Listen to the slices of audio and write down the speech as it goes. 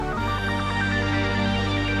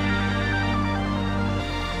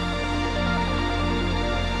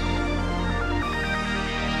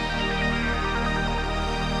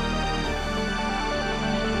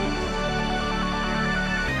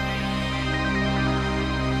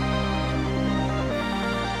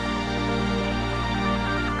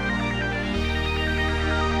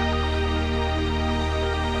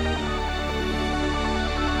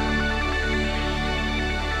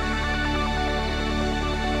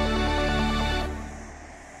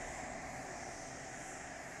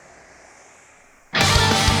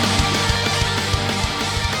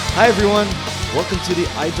Hi everyone, welcome to the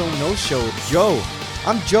I Don't Know Show with Joe.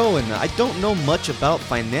 I'm Joe and I don't know much about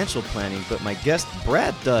financial planning, but my guest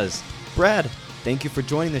Brad does. Brad, thank you for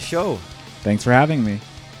joining the show. Thanks for having me.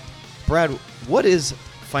 Brad, what is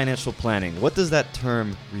financial planning? What does that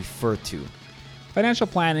term refer to? Financial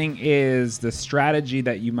planning is the strategy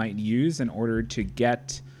that you might use in order to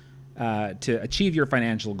get to achieve your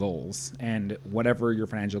financial goals, and whatever your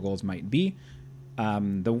financial goals might be.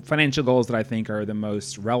 The financial goals that I think are the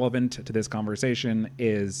most relevant to this conversation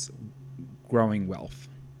is growing wealth.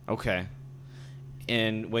 Okay.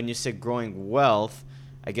 And when you say growing wealth,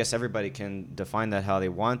 I guess everybody can define that how they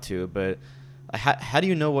want to, but how do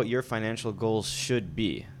you know what your financial goals should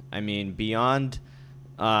be? I mean, beyond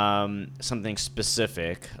something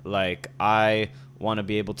specific, like I want to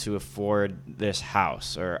be able to afford this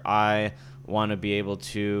house, or I want to be able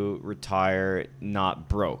to retire not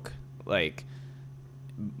broke. Like,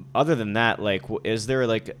 other than that, like, is there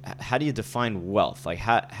like, how do you define wealth? Like,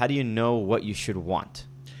 how do you know what you should want?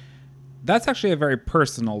 That's actually a very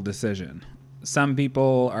personal decision. Some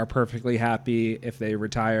people are perfectly happy if they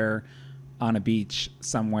retire on a beach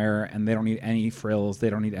somewhere and they don't need any frills,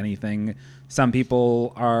 they don't need anything. Some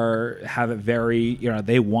people have it very,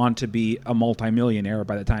 they want to be a multimillionaire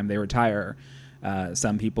by the time they retire.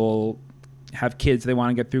 Some people have kids, they want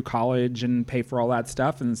to get through college and pay for all that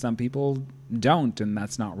stuff, and some people don't, and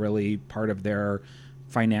that's not really part of their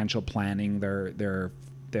financial planning, their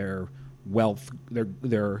wealth,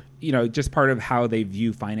 their just part of how they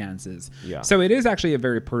view finances. Yeah. So it is actually a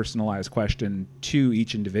very personalized question to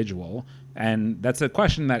each individual, and that's a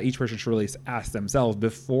question that each person should really ask themselves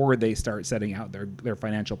before they start setting out their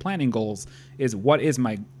financial planning goals. Is what is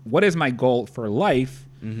my goal for life?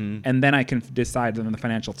 Mm-hmm. And then I can decide on the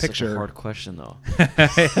financial picture. Such a hard question, though.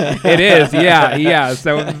 It is, yeah.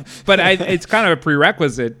 So, but it's kind of a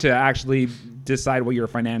prerequisite to actually decide what your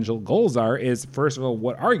financial goals are. Is first of all,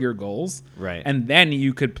 what are your goals? Right. And then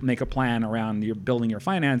you could make a plan around your building your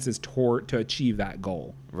finances to achieve that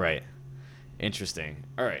goal. Right. Interesting.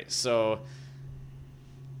 All right. So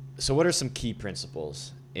what are some key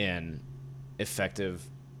principles in effective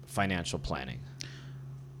financial planning?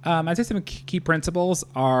 I'd say some key principles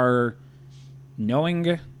are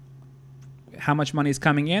knowing how much money is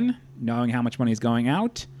coming in, knowing how much money is going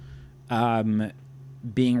out,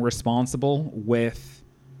 being responsible with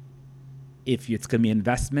if it's going to be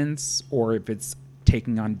investments or if it's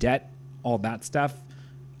taking on debt, all that stuff,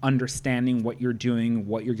 understanding what you're doing,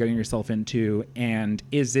 what you're getting yourself into, and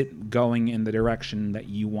is it going in the direction that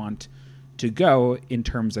you want to go in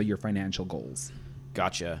terms of your financial goals.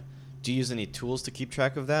 Gotcha. Do you use any tools to keep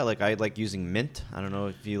track of that? Like, I like using Mint. I don't know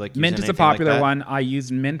if you like using Mint is a anything popular like that. one. I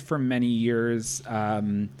used Mint for many years.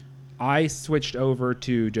 I switched over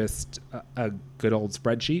to just a good old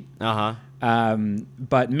spreadsheet.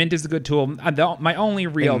 But Mint is a good tool. My only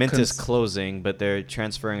real Mint is closing, but they're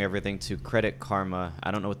transferring everything to Credit Karma. I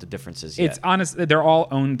don't know what the difference is yet. It's honest. They're all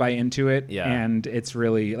owned by Intuit, and it's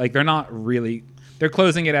really like they're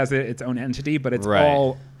closing it as its own entity, but it's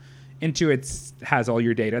all. Intuit has all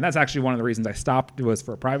your data, and that's actually one of the reasons I stopped was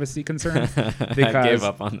for privacy concerns. Because I gave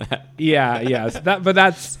up on that. But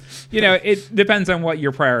that's it depends on what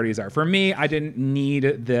your priorities are. For me, I didn't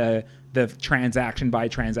need the transaction by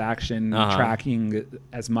transaction tracking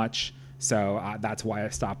as much, so that's why I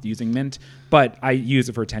stopped using Mint. But I use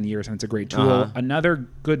it for 10 years, and it's a great tool. Another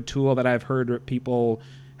good tool that I've heard people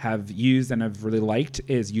have used and have really liked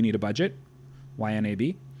is You Need a Budget,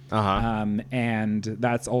 YNAB. And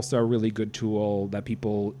that's also a really good tool that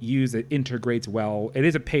people use. It integrates well. It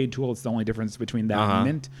is a paid tool. It's the only difference between that and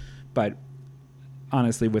Mint. But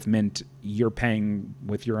honestly, with Mint, you're paying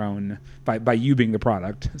with your own by you being the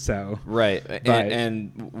product. So right.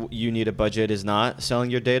 And You Need a Budget is not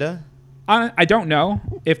selling your data? I don't know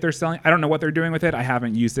if they're selling. I don't know what they're doing with it. I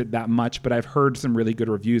haven't used it that much, but I've heard some really good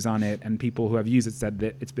reviews on it, and people who have used it said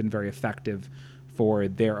that it's been very effective for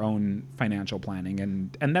their own financial planning,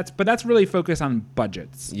 and that's really focused on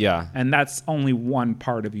budgets. Yeah. And that's only one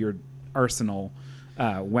part of your arsenal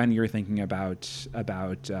when you're thinking about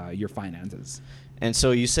your finances. And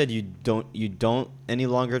so you said you don't any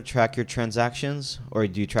longer track your transactions, or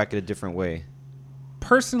do you track it a different way?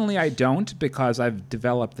 Personally, I don't, because I've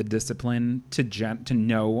developed the discipline to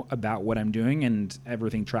know about what I'm doing, and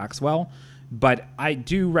everything tracks well. But I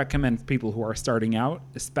do recommend for people who are starting out,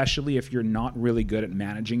 especially if you're not really good at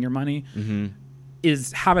managing your money,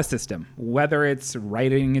 is have a system. Whether it's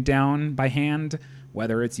writing it down by hand,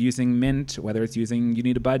 whether it's using Mint, whether it's using You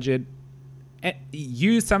Need a Budget,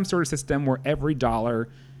 use some sort of system where every dollar,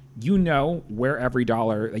 where every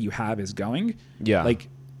dollar that you have is going. Yeah. Like,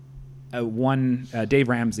 Dave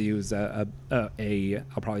Ramsey, who's I'll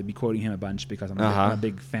probably be quoting him a bunch because I'm a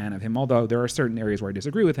big fan of him, although there are certain areas where I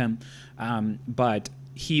disagree with him. But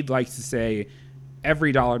he likes to say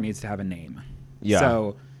every dollar needs to have a name. Yeah.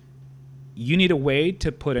 So you need a way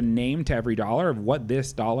to put a name to every dollar of what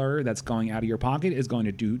this dollar that's going out of your pocket is going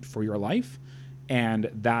to do for your life. And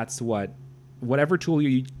that's whatever tool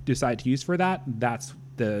you decide to use for that, that's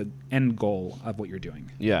the end goal of what you're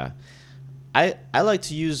doing. Yeah. I like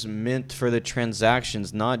to use Mint for the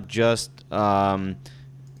transactions, not just I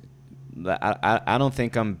don't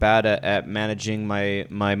think I'm bad at managing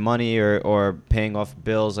my money or paying off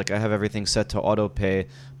bills. Like I have everything set to auto pay,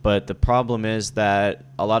 but the problem is that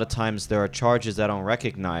a lot of times there are charges that I don't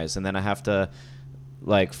recognize, and then I have to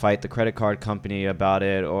like fight the credit card company about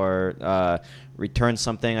it, or return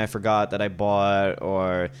something I forgot that I bought,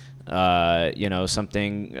 or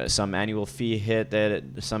some annual fee hit that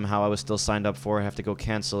somehow I was still signed up for. I have to go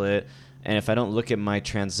cancel it, and if I don't look at my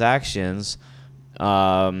transactions,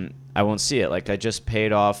 I won't see it. Like I just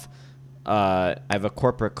paid off. I have a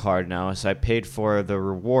corporate card now, so I paid for the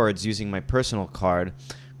rewards using my personal card.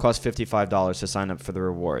 Cost $55 to sign up for the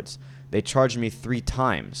rewards. They charged me 3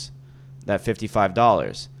 times that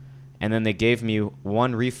 $55, and then they gave me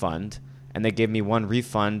one refund, and they gave me one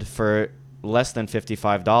refund for less than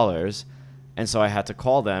 $55, and so I had to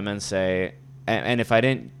call them and say, and if I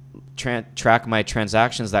didn't track my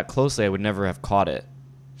transactions that closely, I would never have caught it.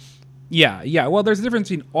 Yeah. Well, there's a difference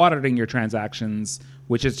between auditing your transactions,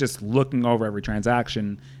 which is just looking over every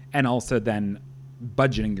transaction, and also then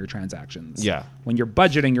budgeting your transactions. Yeah. When you're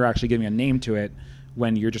budgeting, you're actually giving a name to it.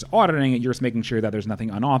 When you're just auditing it, you're just making sure that there's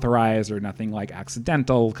nothing unauthorized or nothing like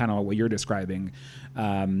accidental, kind of what you're describing.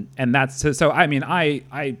 And that's so. I mean,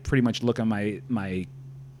 I pretty much look at my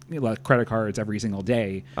credit cards every single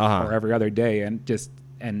day or every other day,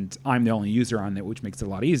 and I'm the only user on it, which makes it a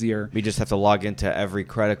lot easier. We just have to log into every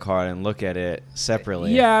credit card and look at it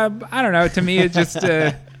separately. Yeah, I don't know. To me, it just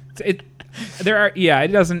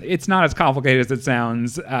it's not as complicated as it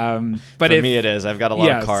sounds. But for me, it is. I've got a lot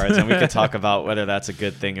of cards, and we could talk about whether that's a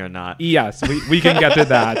good thing or not. Yes, we can get to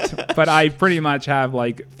that. But I pretty much have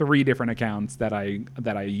like 3 different accounts that I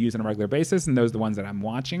use on a regular basis, and those are the ones that I'm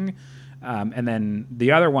watching. And then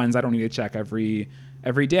the other ones I don't need to check every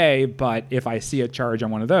day. But if I see a charge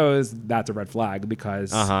on one of those, that's a red flag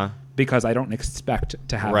because I don't expect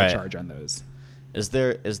to have a charge on those. Is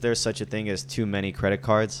there such a thing as too many credit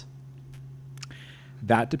cards?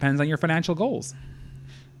 That depends on your financial goals.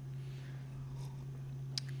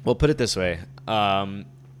 Well, put it this way: I'm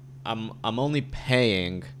only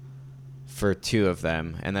paying for 2 of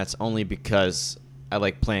them, and that's only because I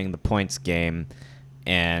like playing the points game,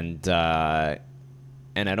 and I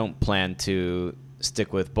don't plan to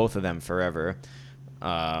stick with both of them forever.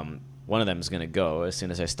 One of them is going to go as soon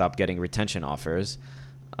as I stop getting retention offers.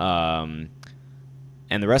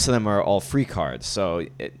 And the rest of them are all free cards. So,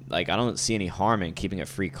 I don't see any harm in keeping a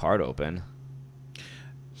free card open.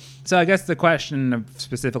 So I guess the question of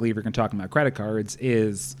specifically, if you're going to talk about credit cards,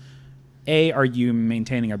 is, A, are you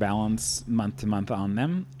maintaining a balance month to month on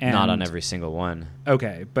them? And not on every single one.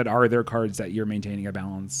 Okay, but are there cards that you're maintaining a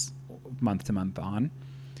balance month to month on?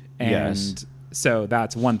 And yes. So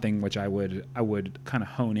that's one thing which I would kind of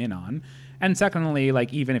hone in on. And secondly,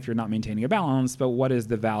 even if you're not maintaining a balance, but what is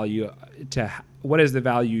the value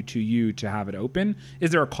to you to have it open? Is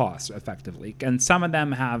there a cost effectively? And some of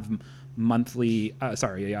them have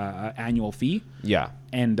annual fee. Yeah.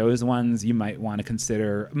 And those ones you might want to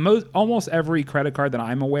consider. Almost every credit card that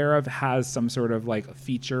I'm aware of has some sort of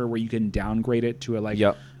feature where you can downgrade it to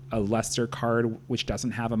a lesser card which doesn't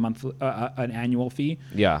have an annual fee.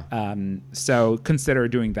 Yeah. So consider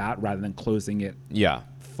doing that rather than closing it. Yeah.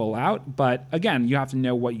 Full out. But again, you have to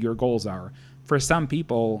know what your goals are. For some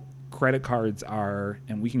people, credit cards are,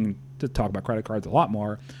 and we can talk about credit cards a lot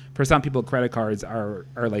more. For some people, credit cards are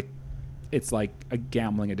it's like a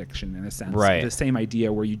gambling addiction in a sense. Right. The same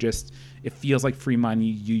idea where it feels like free money.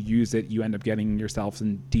 You use it, you end up getting yourself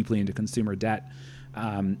deeply into consumer debt.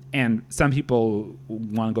 And some people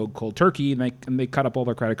want to go cold turkey and they cut up all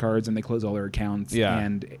their credit cards and they close all their accounts. Yeah.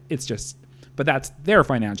 And but that's their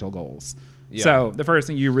financial goals. Yeah. So the first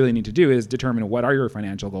thing you really need to do is determine what are your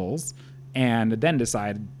financial goals, and then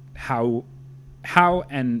decide how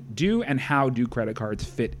do credit cards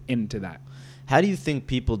fit into that. How do you think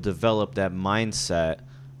people develop that mindset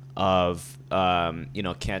of,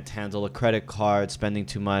 can't handle a credit card, spending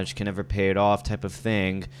too much, can never pay it off type of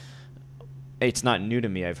thing? It's not new to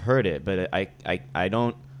me. I've heard it, but I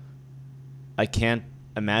can't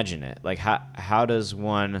imagine it. How does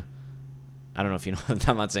one, I don't know if you know,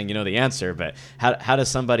 I'm not saying you know the answer, but how does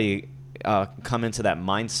somebody come into that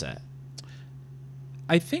mindset?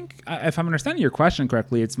 I think if I'm understanding your question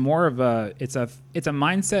correctly, it's more of a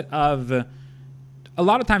mindset of a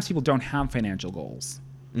lot of times people don't have financial goals.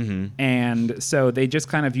 Mm-hmm. And so they just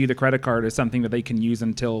kind of view the credit card as something that they can use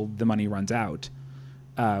until the money runs out,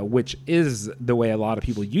 which is the way a lot of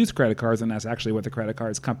people use credit cards. And that's actually what the credit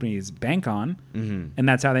cards companies bank on. Mm-hmm. And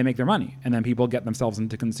that's how they make their money. And then people get themselves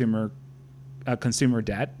into consumer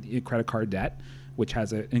debt, credit card debt, which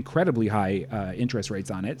has an incredibly high interest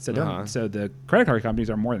rates on it. So so the credit card companies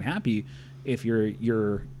are more than happy if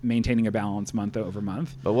you're maintaining a balance month over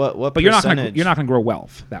month. But what? But you're not going to grow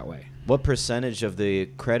wealth that way. What percentage of the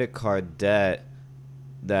credit card debt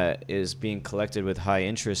that is being collected with high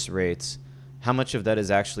interest rates, how much of that is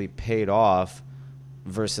actually paid off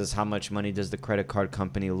versus how much money does the credit card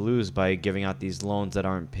company lose by giving out these loans that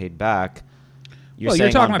aren't paid back? You're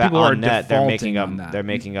talking about people who are net, defaulting on that. They're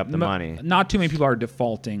making up the money. Not too many people are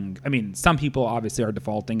defaulting. I mean, some people obviously are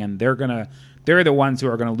defaulting, and they're the ones who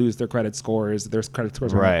are going to lose their credit scores. Their credit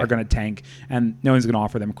scores are going to tank, and no one's going to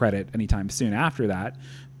offer them credit anytime soon after that.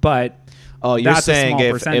 But you're saying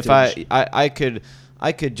if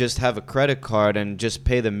I could just have a credit card and just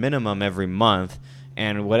pay the minimum every month,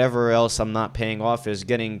 and whatever else I'm not paying off is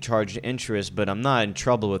getting charged interest, but I'm not in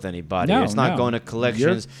trouble with anybody. It's not going to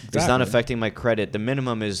collections. It's not affecting my credit. The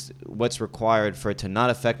minimum is what's required for it to not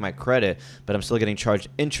affect my credit, but I'm still getting charged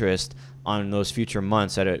interest on those future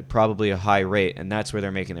months at probably a high rate, and that's where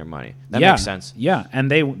they're making their money. That makes sense. Yeah, and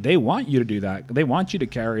they want you to do that. They want you to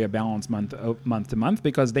carry a balance month to month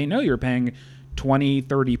because they know you're paying 20,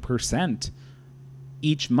 30%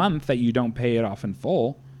 each month that you don't pay it off in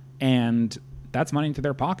full, and that's money into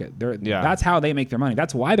their pocket. That's how they make their money.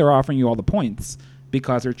 That's why they're offering you all the points,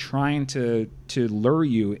 because they're trying to lure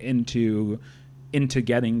you into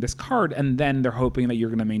getting this card, and then they're hoping that you're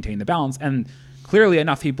going to maintain the balance. And clearly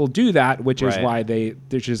enough people do that, which is why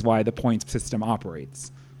the points system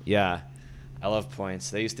operates. Yeah. I love points.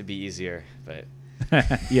 They used to be easier, but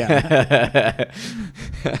yeah.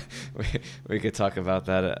 we could talk about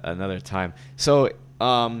that another time. So,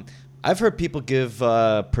 I've heard people give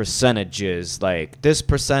percentages, like this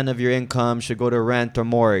percent of your income should go to rent or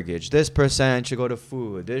mortgage. This percent should go to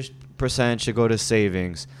food. This percent should go to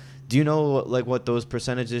savings. Do you know what those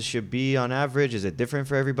percentages should be on average? Is it different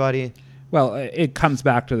for everybody? Well, it comes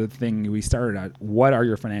back to the thing we started at. What are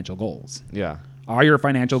your financial goals? Yeah. Are your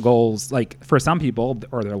financial goals, like for some people,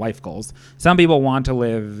 or their life goals, some people want to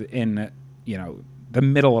live in, the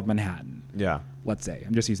middle of Manhattan. Yeah. Let's say.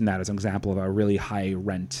 I'm just using that as an example of a really high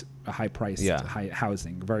rent, a high priced, high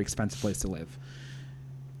housing, a very expensive place to live.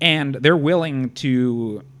 And they're willing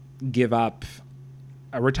to give up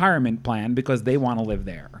a retirement plan because they want to live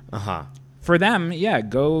there. Uh-huh. For them,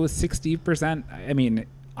 go 60%. I mean,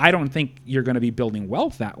 I don't think you're going to be building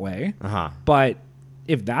wealth that way. Uh-huh. But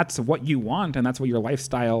if that's what you want and that's what your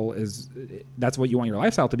lifestyle is, that's what you want your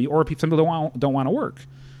lifestyle to be, or some people don't want to work.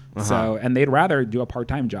 Uh-huh. So, and they'd rather do a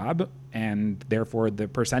part-time job, and therefore the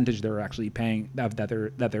percentage they're actually paying that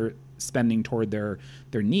they're spending toward their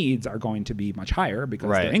needs are going to be much higher because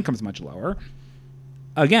their income's much lower.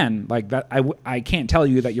 Again, like that, I can't tell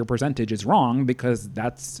you that your percentage is wrong because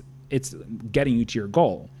it's getting you to your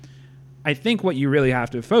goal. I think what you really have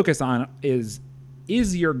to focus on is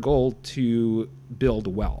your goal to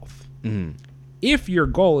build wealth? Mm-hmm. If your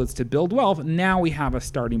goal is to build wealth, now we have a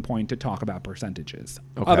starting point to talk about percentages.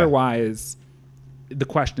 Okay. Otherwise, the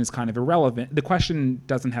question is kind of irrelevant. The question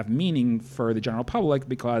doesn't have meaning for the general public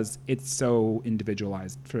because it's so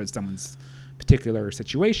individualized for someone's particular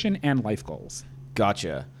situation and life goals.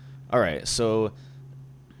 Gotcha. All right. So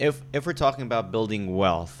if we're talking about building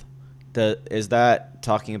wealth, is that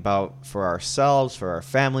talking about for ourselves, for our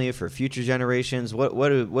family, for future generations? What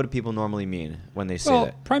do people normally mean when they say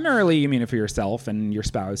that? Primarily, you mean it for yourself and your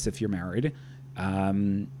spouse if you're married.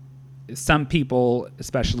 Some people,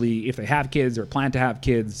 especially if they have kids or plan to have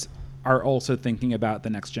kids, are also thinking about the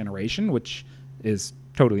next generation, which is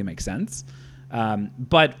totally makes sense.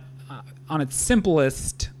 But on its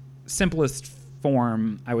simplest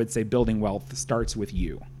form, I would say building wealth starts with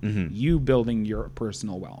you. Mm-hmm. You building your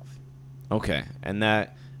personal wealth. Okay, and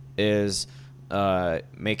that is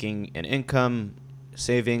making an income,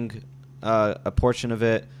 saving a portion of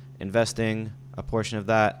it, investing a portion of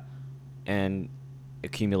that, and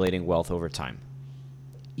accumulating wealth over time.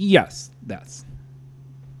 Yes, that's.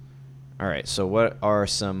 All right, so what are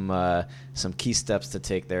some key steps to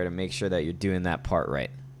take there to make sure that you're doing that part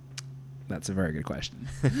right? That's a very good question.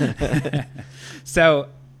 So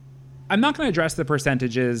I'm not going to address the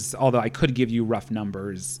percentages, although I could give you rough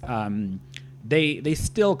numbers. They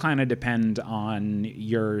still kind of depend on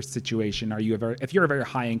your situation. If you're a very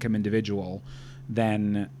high income individual,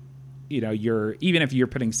 then even if you're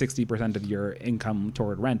putting 60% of your income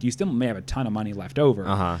toward rent, you still may have a ton of money left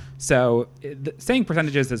over. So saying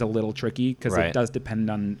percentages is a little tricky because it does depend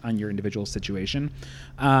on your individual situation.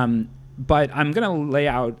 But I'm going to lay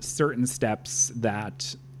out certain steps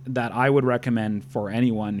that I would recommend for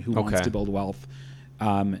anyone who wants to build wealth.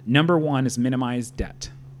 Number one is minimize debt,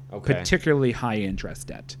 particularly high interest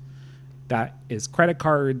debt. That is credit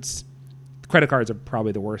cards. Credit cards are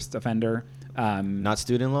probably the worst offender. Not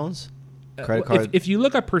student loans? Credit card? If you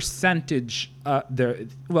look at percentage, so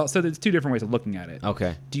there's two different ways of looking at it.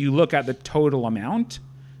 Okay. Do you look at the total amount?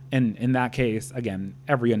 And in that case, again,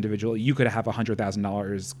 every individual, you could have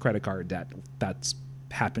 $100,000 credit card debt. That's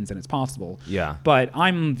happens and it's possible. Yeah. But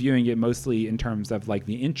I'm viewing it mostly in terms of like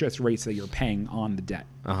the interest rates that you're paying on the debt.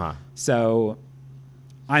 So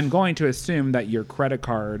I'm going to assume that your credit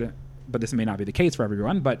card, but this may not be the case for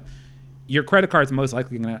everyone, but your credit card is most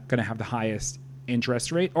likely going to have the highest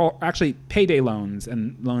interest rate, or actually payday loans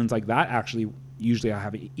and loans like that actually usually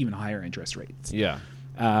have even higher interest rates. Yeah.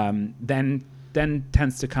 Then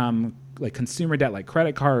tends to come like consumer debt, like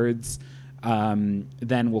credit cards.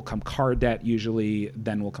 Then will come car debt usually.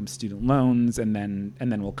 Then will come student loans, and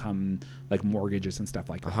then will come like mortgages and stuff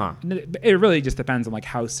like that. It really just depends on like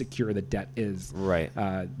how secure the debt is. Right.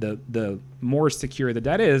 The more secure the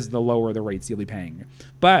debt is, the lower the rates you'll be paying.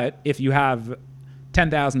 But if you have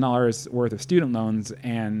 $10,000 worth of student loans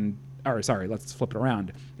let's flip it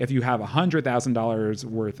around. If you have $100,000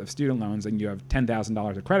 worth of student loans and you have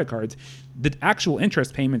 $10,000 of credit cards, the actual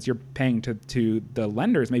interest payments you're paying to the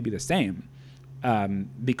lenders may be the same,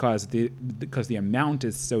 because the amount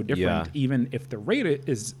is so different. Yeah. Even if the rate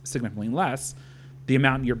is significantly less, the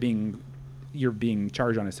amount you're being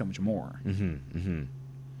charged on is so much more.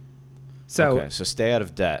 So stay out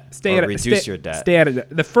of debt. Reduce your debt. Stay out of debt.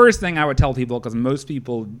 The first thing I would tell people, because most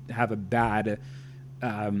people have a bad,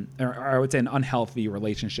 or I would say an unhealthy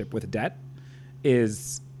relationship with debt,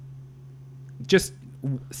 is just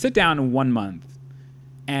sit down in 1 month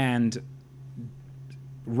and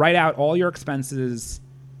write out all your expenses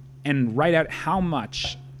and write out how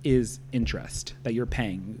much is interest that you're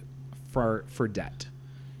paying for debt.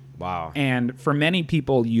 Wow. And for many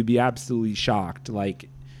people, you'd be absolutely shocked. Like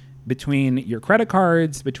between your credit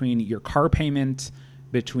cards, between your car payment,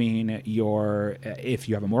 between your, if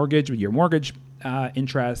you have a mortgage, with your mortgage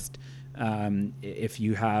interest, if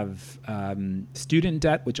you have student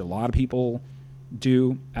debt, which a lot of people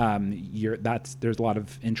do, there's a lot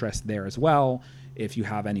of interest there as well. If you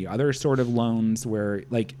have any other sort of loans where,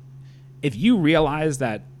 like, if you realize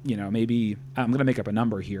that, maybe I'm going to make up a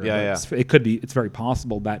number here. It's very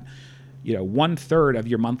possible that, 1/3 of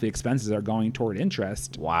your monthly expenses are going toward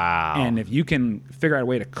interest. Wow. And if you can figure out a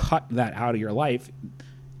way to cut that out of your life,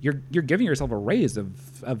 you're giving yourself a raise of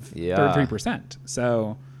 33%.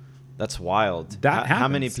 So that's wild. How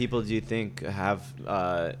many people do you think have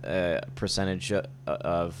a percentage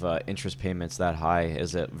of interest payments that high?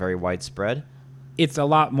 Is it very widespread? It's a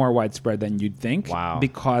lot more widespread than you'd think. Wow.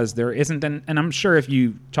 Because there isn't and I'm sure if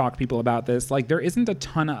you talk to people about this, like there isn't a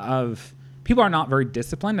ton of people are not very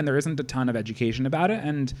disciplined, and there isn't a ton of education about it,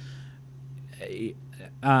 and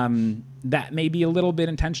that may be a little bit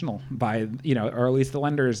intentional by, or at least the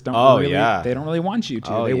lenders they don't really want you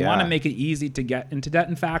to. They want to make it easy to get into debt.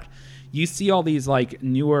 In fact, you see all these like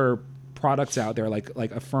newer products out there like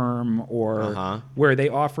Affirm or where they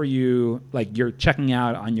offer you, like, you're checking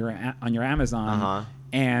out on your Amazon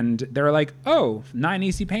and they're like, 9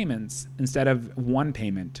 easy payments instead of one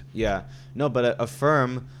payment. Yeah. No, but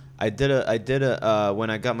Affirm, I did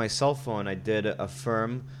when I got my cell phone, I did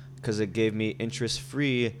Affirm because it gave me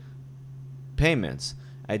interest-free payments.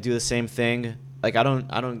 I do the same thing. Like I don't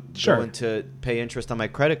go into pay interest on my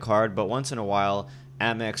credit card, but once in a while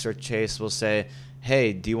Amex or Chase will say,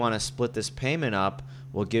 "Hey, do you want to split this payment up?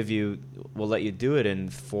 We'll let you do it in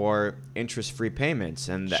 4 interest-free payments."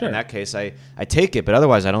 And in that case, I take it, but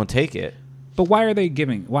otherwise I don't take it. But why are they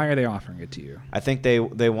offering it to you? I think they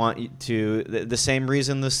want you to, the same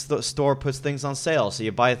reason the store puts things on sale, so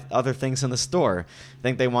you buy other things in the store. I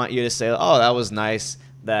think they want you to say, "Oh, that was nice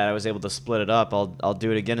that I was able to split it up. I'll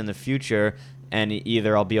do it again in the future." And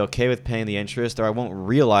either I'll be okay with paying the interest, or I won't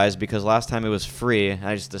realize because last time it was free, and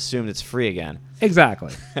I just assumed it's free again.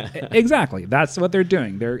 Exactly. Exactly. That's what they're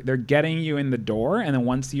doing. They're getting you in the door, and then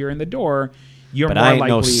once you're in the door, you're more likely. But I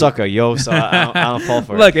ain't no sucker, yo, so I don't fall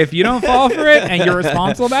for it. Look, if you don't fall for it and you're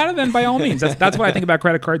responsible about it, then by all means. That's what I think about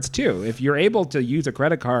credit cards too. If you're able to use a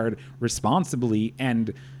credit card responsibly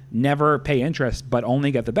and never pay interest but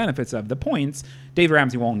only get the benefits of the points, Dave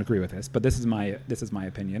Ramsey won't agree with this, but this is my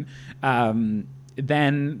opinion.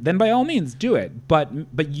 then by all means do it. But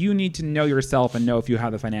you need to know yourself and know if you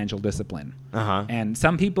have the financial discipline. And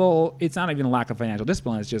some people, it's not even a lack of financial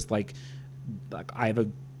discipline. It's just like I have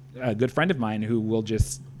a good friend of mine who will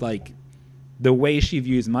just like, the way she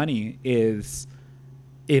views money is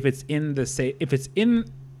if it's in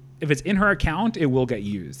her account, it will get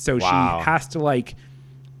used. So she has to like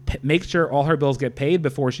make sure all her bills get paid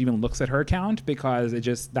before she even looks at her account,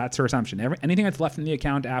 because that's her assumption. Anything that's left in the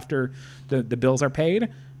account after the bills are paid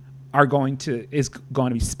is going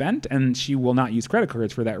to be spent, and she will not use credit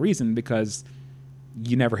cards for that reason, because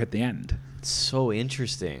you never hit the end. So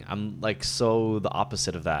interesting. I'm like so the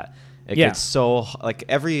opposite of that. It gets so like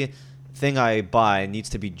everything I buy needs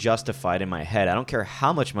to be justified in my head. I don't care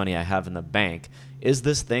how much money I have in the bank. Is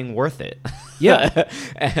this thing worth it? Yeah.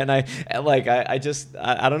 And I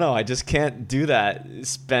don't know. I just can't do that.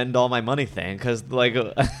 Spend all my money thing, because like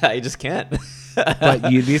I just can't.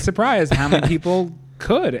 But you'd be surprised how many people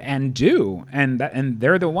could and do, and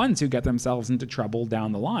they're the ones who get themselves into trouble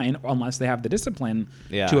down the line unless they have the discipline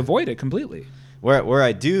to avoid it completely. Where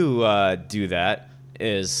I do that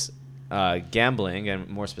is gambling, and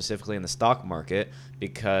more specifically in the stock market,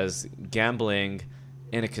 because gambling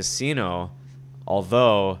in a casino,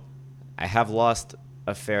 although I have lost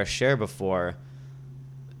a fair share before,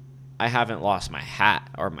 I haven't lost my hat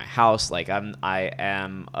or my house. Like I'm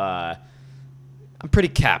pretty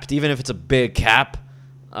capped, even if it's a big cap.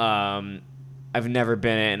 I've never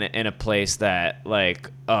been in a place that like,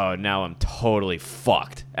 oh, now I'm totally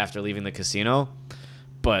fucked after leaving the casino.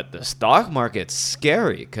 But the stock market's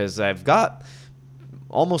scary because I've got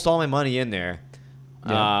almost all my money in there.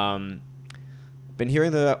 Yeah. Been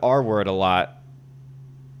hearing the R word a lot.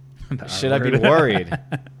 Should I be worried?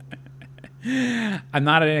 I'm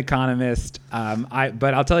not an economist,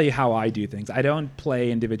 but I'll tell you how I do things. I don't play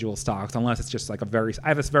individual stocks unless it's just like I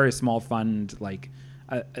have a very small fund, like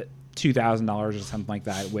 $2,000 or something like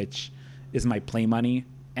that, which is my play money.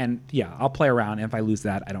 And yeah, I'll play around. And if I lose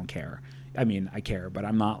that, I don't care. I mean, I care, but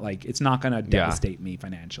I'm not like, it's not going to devastate me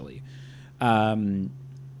financially.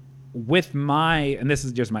 With and this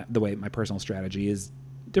is just the way my personal strategy is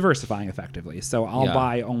diversifying effectively. So I'll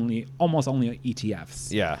buy almost only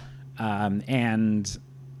ETFs. Yeah. And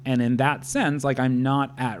in that sense, like I'm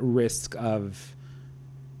not at risk of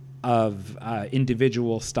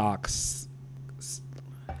individual stocks,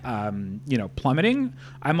 plummeting.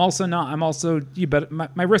 But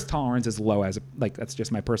my risk tolerance is low, as like, that's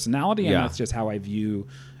just my personality. And that's just how I view,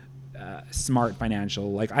 smart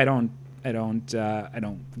financial. Like I don't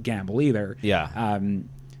gamble either. Yeah.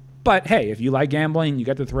 But hey, if you like gambling, you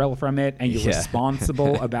get the thrill from it, and you're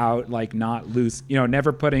responsible about like not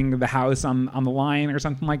never putting the house on the line or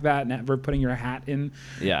something like that, never putting your hat in.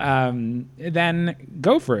 Yeah. Then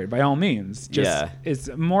go for it by all means.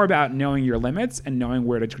 It's more about knowing your limits and knowing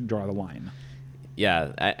where to draw the line.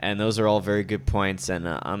 Yeah, and those are all very good points, and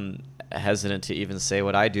I'm hesitant to even say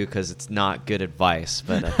what I do because it's not good advice.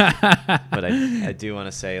 But but I do want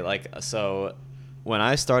to say, like, so when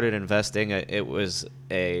I started investing, it was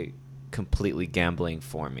a completely gambling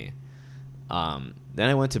for me. Then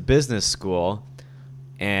I went to business school,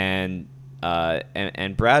 and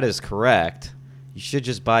Brad is correct. You should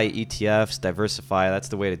just buy ETFs, diversify. That's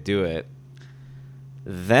the way to do it.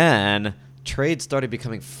 Then trade started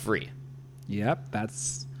becoming free. Yep,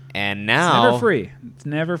 and now it's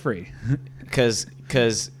never free. Because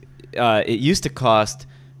it used to cost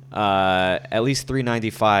at least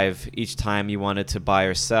 $3.95 each time you wanted to buy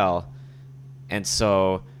or sell, and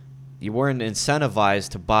so you weren't incentivized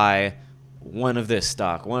to buy one of this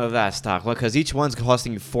stock, one of that stock, because each one's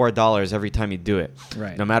costing you $4 every time you do it,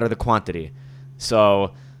 right? No matter the quantity.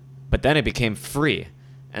 So, but then it became free,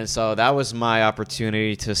 and so that was my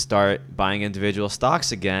opportunity to start buying individual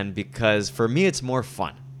stocks again, because for me it's more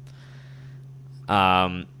fun.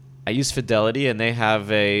 I use Fidelity, and they have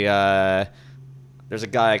there's a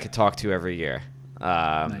guy I could talk to every year.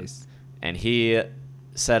 Nice. And he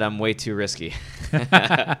said I'm way too risky.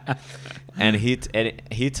 and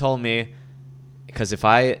he told me, because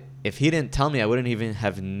if he didn't tell me, I wouldn't even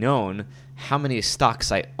have known how many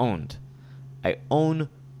stocks I owned. I own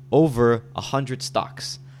over 100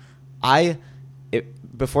 stocks.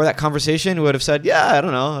 Before that conversation would have said, yeah, I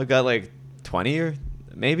don't know, I got like 20 or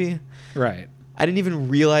maybe. Right. I didn't even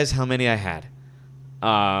realize how many I had.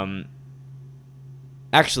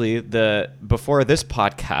 Actually, before this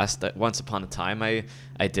podcast, once upon a time, I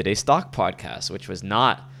did a stock podcast, which was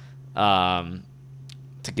not to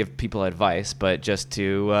give people advice, but just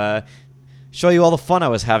to show you all the fun I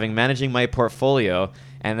was having managing my portfolio.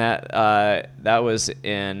 And that was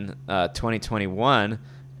in 2021,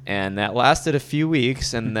 And that lasted a few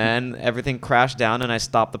weeks, and then everything crashed down, and I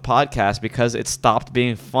stopped the podcast because it stopped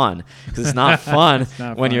being fun. Because it's not fun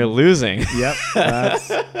when you're losing. Yep,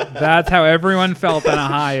 that's how everyone felt on a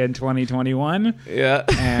high in 2021. Yeah.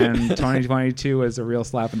 And 2022 was a real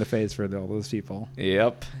slap in the face for all those people.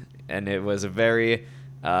 Yep. And it was a very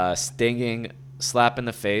stinging slap in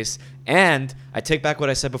the face. And I take back what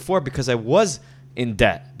I said before, because I was in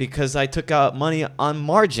debt, because I took out money on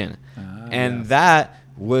margin. And that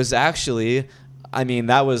was actually, I mean,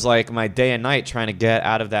 that was like my day and night trying to get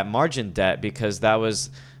out of that margin debt, because that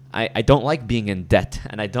was, I don't like being in debt,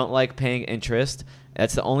 and I don't like paying interest.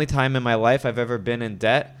 That's the only time in my life I've ever been in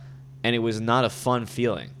debt, and it was not a fun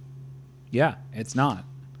feeling. Yeah, it's not.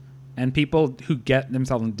 And people who get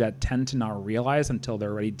themselves in debt tend to not realize until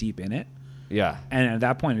they're already deep in it. Yeah. And at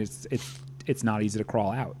that point, it's not easy to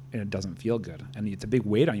crawl out, and it doesn't feel good, and it's a big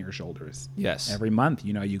weight on your shoulders. Yes. Every month,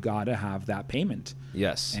 you got to have that payment.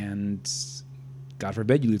 Yes. And God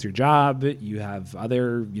forbid you lose your job, you have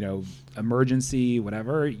other, emergency,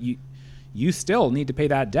 whatever, you still need to pay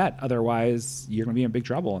that debt. Otherwise, you're going to be in big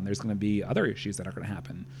trouble, and there's going to be other issues that are going to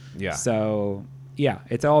happen. Yeah. So, yeah,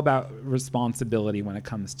 it's all about responsibility when it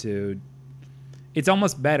comes to, it's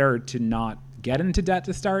almost better to not get into debt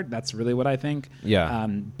to start. That's really what I think. Yeah.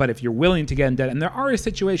 But if you're willing to get in debt, and there are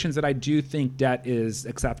situations that I do think debt is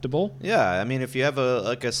acceptable. Yeah. I mean, if you have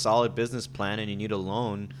a solid business plan and you need a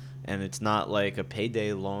loan, and it's not like a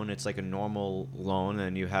payday loan, it's like a normal loan,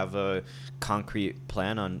 and you have a concrete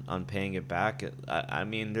plan on paying it back. I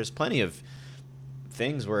mean, there's plenty of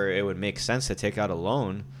things where it would make sense to take out a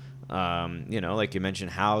loan. Like you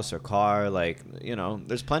mentioned, house or car,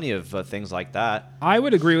 there's plenty of things like that. I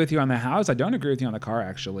would agree with you on the house. I don't agree with you on the car,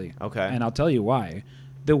 actually. Okay. And I'll tell you why.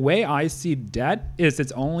 The way I see debt is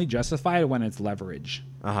it's only justified when it's leverage.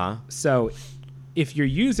 Uh-huh. So if you're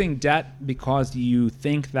using debt because you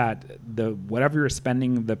think that whatever you're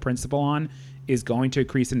spending the principal on is going to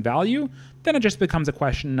increase in value, then it just becomes a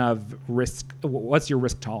question of risk. What's your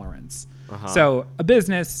risk tolerance? Uh-huh. So a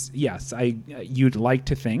business, yes, you'd like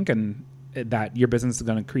to think that your business is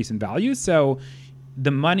going to increase in value. So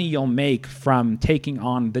the money you'll make from taking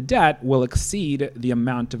on the debt will exceed the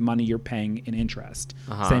amount of money you're paying in interest.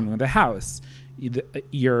 Uh-huh. Same with the house.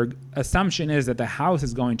 Your assumption is that the house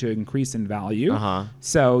is going to increase in value. Uh-huh.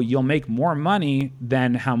 So you'll make more money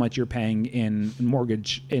than how much you're paying in the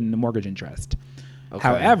mortgage interest. Okay.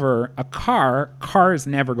 However, cars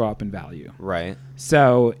never go up in value. Right.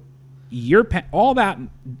 So all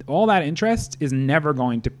that interest is never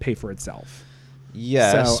going to pay for itself.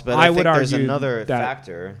 Yes, so but I think would there's argue another that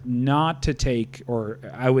factor. Not to take, or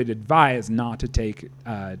I would advise not to take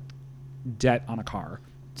debt on a car.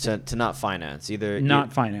 To not finance either.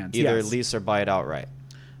 Finance. Either yes. lease or buy it outright.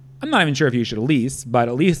 I'm not even sure if you should lease, but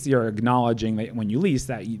at least you're acknowledging that when you lease,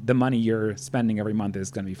 that the money you're spending every month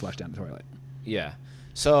is going to be flushed down the toilet. Yeah.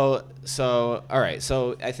 So all right.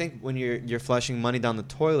 So I think when you're flushing money down the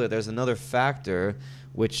toilet, there's another factor,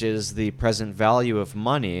 which is the present value of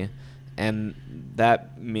money, and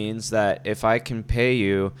that means that if I can pay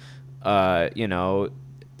you,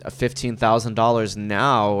 $15,000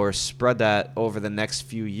 now, or spread that over the next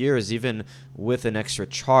few years, even with an extra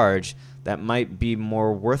charge, that might be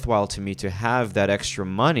more worthwhile to me to have that extra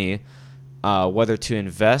money. Whether to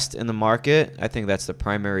invest in the market, I think that's the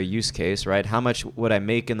primary use case, right? How much would I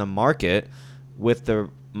make in the market with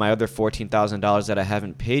my other $14,000 that I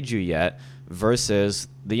haven't paid you yet versus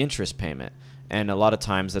the interest payment? And a lot of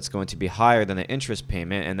times that's going to be higher than the interest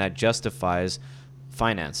payment, and that justifies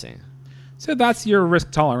financing. So that's your risk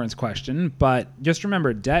tolerance question, but just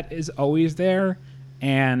remember, debt is always there,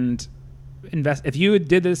 and if you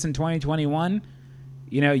did this in 2021,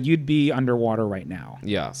 you'd be underwater right now.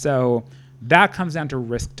 Yeah. So that comes down to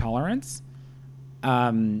risk tolerance.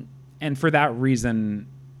 And for that reason,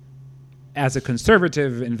 as a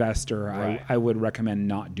conservative investor, right, I would recommend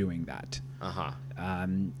not doing that. Uh-huh.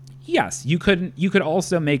 Yes, you could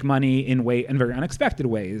also make money in very unexpected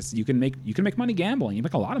ways. You can make money gambling. You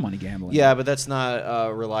make a lot of money gambling. Yeah, but that's not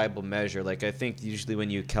a reliable measure. Like, I think usually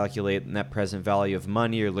when you calculate net present value of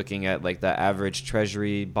money, you're looking at like the average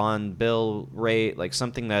treasury bond bill rate, like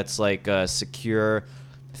something that's like a secure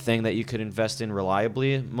thing that you could invest in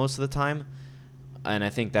reliably most of the time. And I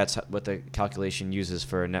think that's what the calculation uses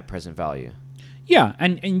for net present value. Yeah,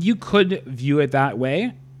 and you could view it that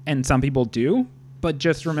way, and some people do. But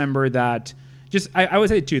just remember that, I would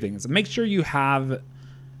say two things. Make sure you're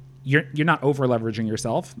not over leveraging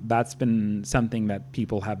yourself. That's been something that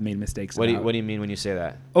people have made mistakes about. What do you mean when you say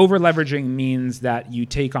that? Over leveraging means that you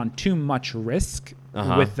take on too much risk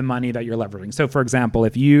with the money that you're leveraging. So, for example,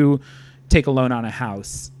 if you take a loan on a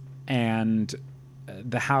house and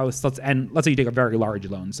the house, let's say you take a very large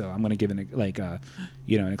loan. So I'm going to give an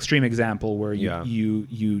extreme example where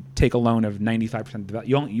you take a loan of 95% of the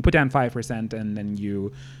value. You put down 5%, and then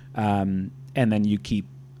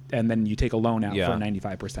you take a loan out for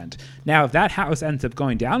 95%. Now, if that house ends up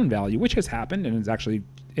going down in value, which has happened and is actually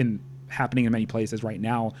happening in many places right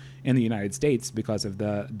now in the United States because of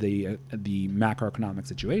the macroeconomic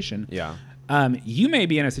situation. Yeah. You may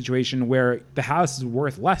be in a situation where the house is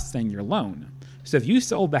worth less than your loan. So if you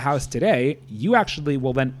sold the house today, you actually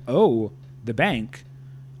will then owe the bank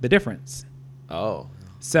the difference. Oh.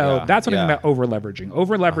 So that's what I mean about over leveraging.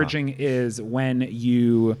 Over leveraging is when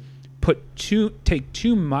you take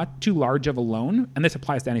too large of a loan, and this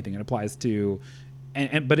applies to anything. It applies to,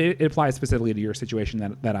 but it applies specifically to your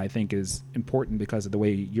situation that I think is important because of the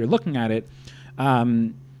way you're looking at it.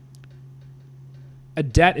 A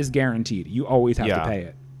debt is guaranteed. You always have to pay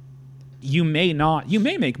it. You may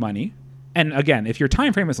make money. And again, if your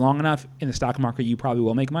time frame is long enough in the stock market, you probably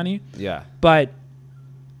will make money. Yeah. But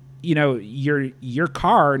your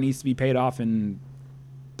car needs to be paid off in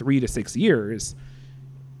 3 to 6 years.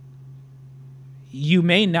 You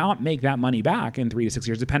may not make that money back in 3 to 6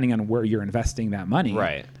 years, depending on where you're investing that money.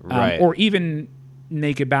 Right. Or even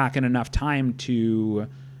make it back in enough time to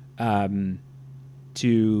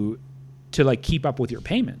like keep up with your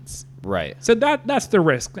payments. Right. So that's the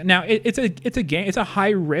risk. Now it's a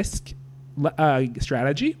high risk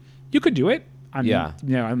strategy. You could do it.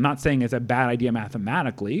 I'm not saying it's a bad idea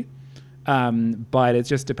mathematically, but it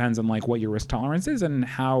just depends on like what your risk tolerance is and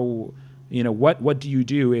how, what do you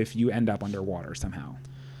do if you end up underwater somehow?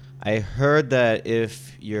 I heard that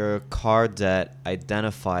if your car debt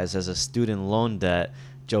identifies as a student loan debt,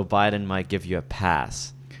 Joe Biden might give you a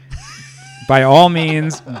pass. By all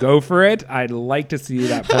means, go for it. I'd like to see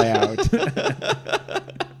that play out.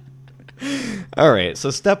 All right. So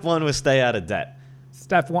step 1 was stay out of debt.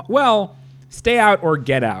 Step 1, well, stay out or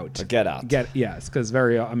get out. Or get out. Yes, because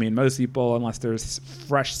most people, unless they're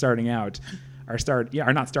fresh starting out,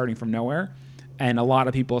 are not starting from nowhere. And a lot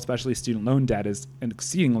of people, especially student loan debt, is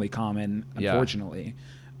exceedingly common, unfortunately.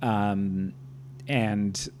 And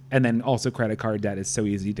then also credit card debt is so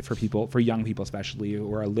easy for young people especially,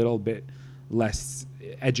 who are a little bit less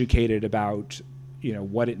educated about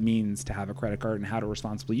what it means to have a credit card and how to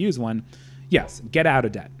responsibly use one. Yes, get out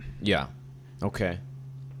of debt. Yeah. Okay.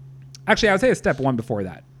 Actually, I would say a step 1 before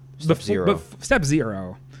that. Step 0. Step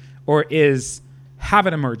 0, is have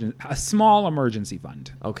a small emergency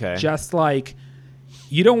fund. Okay. Just like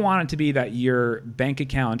you don't want it to be that your bank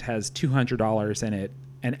account has $200 in it,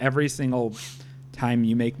 and every single time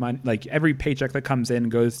you make money, like every paycheck that comes in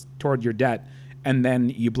goes toward your debt, and then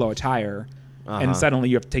you blow a tire. And suddenly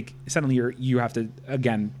you have to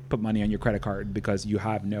again put money on your credit card because you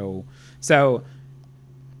have no. So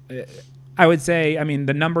I would say,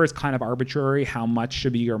 the number is kind of arbitrary. How much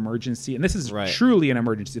should be your emergency? And this is truly an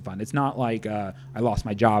emergency fund. It's not like I lost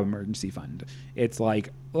my job emergency fund. It's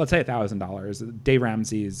like, let's say $1,000. Dave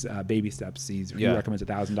Ramsey's Baby Steps. He recommends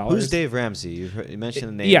 $1,000. Who's Dave Ramsey? You mentioned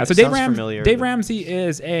the name. Yeah, so Dave Ramsey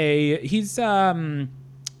is he's a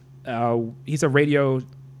radio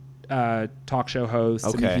talk show host.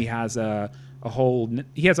 Okay. And he has a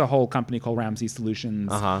whole company called Ramsey Solutions,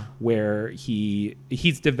 where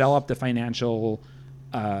he's developed a financial,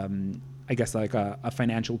 I guess like a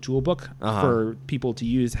financial toolbook for people to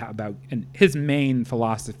use. And his main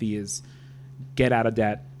philosophy is get out of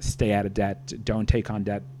debt, stay out of debt, don't take on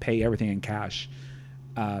debt, pay everything in cash,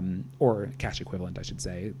 or cash equivalent, I should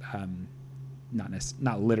say.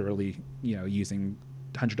 Not literally, using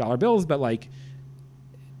 $100 bills, but like,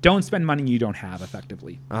 don't spend money you don't have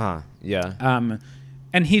effectively. Yeah.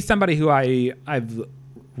 And he's somebody who I've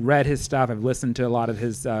read his stuff. I've listened to a lot of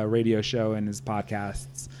his radio show and his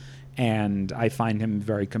podcasts, and I find him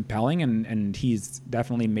very compelling. And he's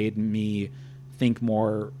definitely made me think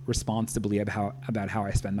more responsibly about how I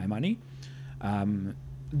spend my money.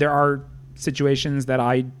 There are situations that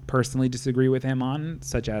I personally disagree with him on,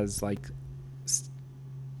 such as like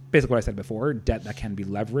basically what I said before, debt that can be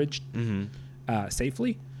leveraged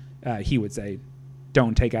safely. He would say,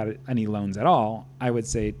 don't take out any loans at all. I would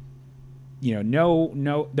say,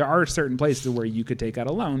 no. There are certain places where you could take out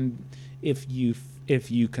a loan if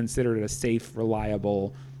you consider it a safe,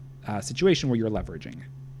 reliable situation where you're leveraging.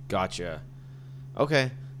 Gotcha.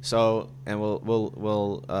 Okay. So, and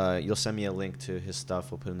we'll you'll send me a link to his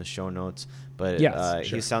stuff. We'll put in the show notes. But yes,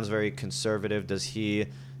 sure. He sounds very conservative. Does he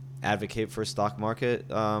advocate for stock market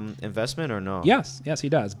investment or no? Yes, he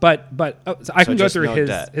does. But so I can go through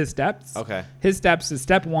his steps. Okay. His steps is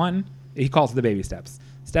step 1. He calls it the baby steps.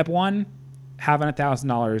 Step 1, having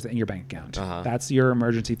 $1,000 in your bank account. Uh-huh. That's your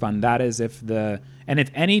emergency fund. That is if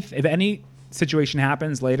any situation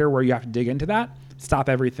happens later where you have to dig into that, stop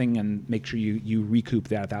everything and make sure you recoup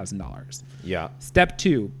that $1,000. Yeah. Step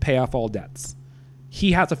 2, pay off all debts.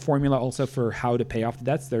 He has a formula also for how to pay off the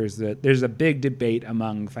debts. There's a big debate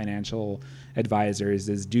among financial advisors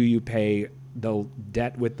is, do you pay the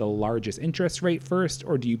debt with the largest interest rate first,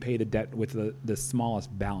 or do you pay the debt with the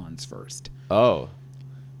smallest balance first? Oh.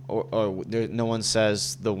 Or no one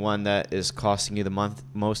says the one that is costing you the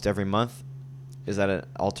most every month. Is that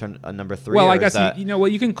a number 3? Well, I guess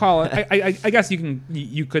you can call it. I guess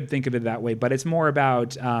you could think of it that way, but it's more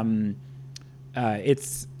about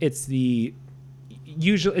it's the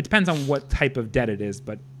usually it depends on what type of debt it is,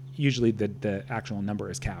 but usually the actual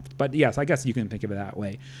number is capped. But yes, I guess you can think of it that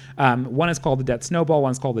way. One is called the debt snowball.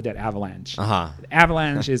 One's called the debt avalanche.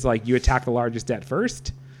 Avalanche is like you attack the largest debt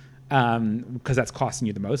first, because that's costing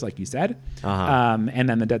you the most, like you said. And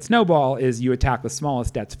then the debt snowball is you attack the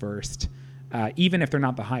smallest debts first, even if they're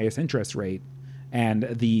not the highest interest rate. And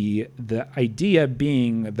the idea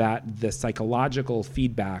being that the psychological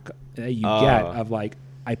feedback that you get of like,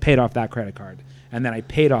 I paid off that credit card, and then I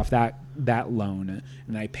paid off that loan,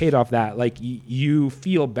 and I paid off that, like you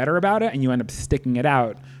feel better about it and you end up sticking it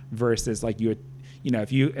out versus like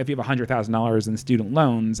if you have $100,000 in student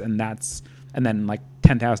loans and then like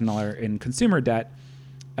 $10,000 in consumer debt,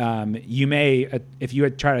 you may, if you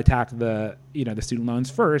try to attack the student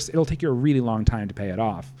loans first, it'll take you a really long time to pay it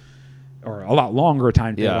off, or a lot longer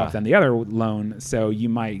time to pay it off than the other loan. So you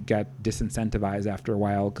might get disincentivized after a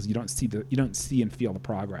while because you don't see and feel the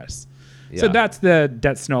progress. Yeah. So that's the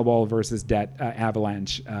debt snowball versus debt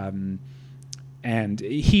avalanche. And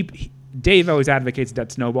Dave always advocates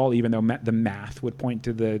debt snowball, even though the math would point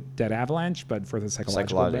to the debt avalanche, but for the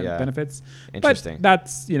psychological benefits. Interesting. But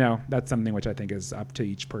that's something which I think is up to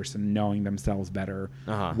each person, knowing themselves better,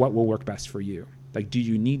 what will work best for you. Like, do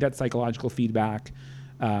you need that psychological feedback,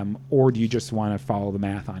 or do you just want to follow the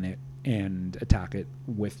math on it and attack it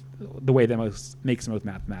with the way that makes the most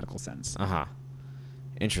mathematical sense?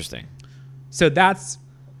 Interesting. So that's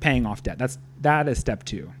paying off debt. That is step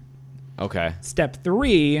 2. Okay. Step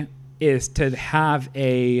 3 is to have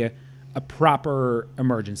a proper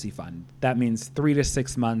emergency fund. That means 3 to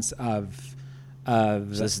 6 months of so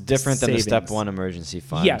it's different than the step 1 emergency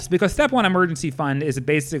fund. Yes, because step 1 emergency fund is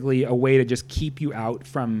basically a way to just keep you out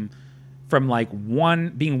from like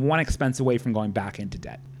being one expense away from going back into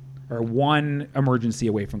debt, or one emergency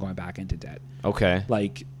away from going back into debt. Okay.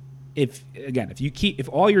 Like if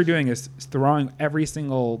all you're doing is throwing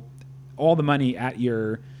all the money at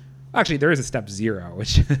your, actually there is a step 0,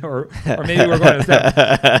 which or maybe we're going to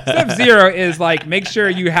step 0 is like, make sure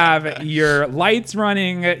you have your lights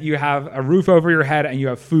running, you have a roof over your head, and you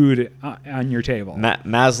have food on your table.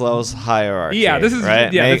 Maslow's hierarchy. Yeah, this is right.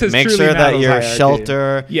 this is make truly sure that Maslow's your hierarchy.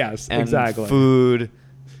 shelter, and food,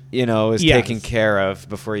 is taken care of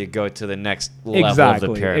before you go to the next level of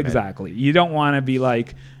the pyramid. Exactly. You don't want to be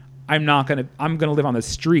like, I'm gonna live on the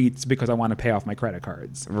streets because I want to pay off my credit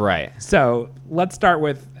cards. Right. So let's start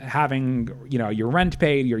with having your rent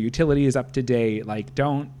paid, your utilities up to date. Like,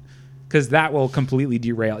 because that will completely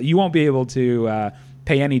derail. You won't be able to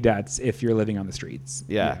pay any debts if you're living on the streets.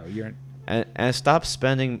 Yeah. And stop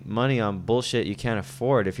spending money on bullshit you can't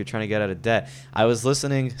afford if you're trying to get out of debt. I was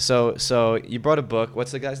listening. So you brought a book.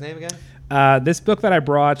 What's the guy's name again? This book that I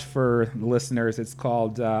brought for the listeners, it's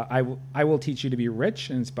called I Will Teach You to Be Rich,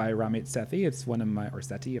 and it's by Ramit Sethi. It's one of my, or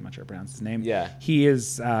Sethi, I'm not sure how to pronounce his name. Yeah. He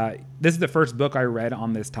is, this is the first book I read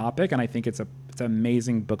on this topic, and I think it's an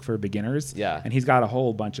amazing book for beginners. Yeah. And he's got a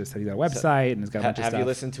whole bunch of stuff. He's got a website, and he's got a bunch of stuff. Have you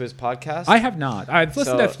listened to his podcast? I have not. I've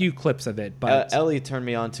listened to a few clips of it, but Ellie turned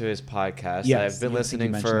me on to his podcast. Yes, I've been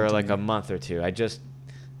listening for like a month or two.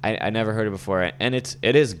 I never heard it before, and it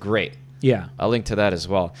is great. Yeah. I'll link to that as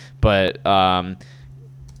well. But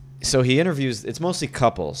so he interviews, it's mostly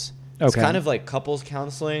couples. Okay. It's kind of like couples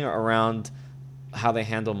counseling around how they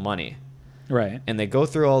handle money. Right. And they go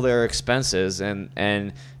through all their expenses,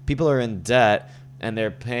 and people are in debt, and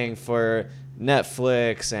they're paying for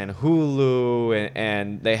Netflix and Hulu,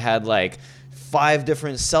 and they had like 5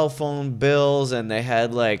 different cell phone bills, and they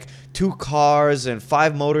had like 2 cars and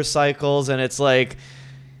 5 motorcycles, and it's like,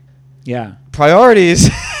 yeah, priorities.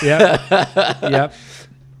 Yep.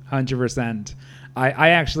 100%. I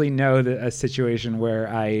actually know a situation where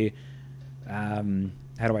how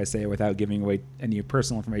do I say it without giving away any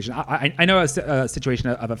personal information? I know a situation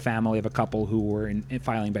of a family, of a couple who were in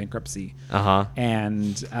filing bankruptcy.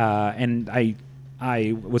 And I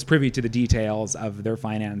was privy to the details of their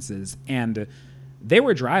finances, and they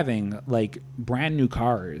were driving like brand new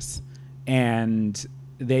cars, and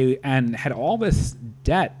they had all this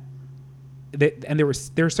debt. And they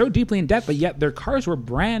were so deeply in debt, but yet their cars were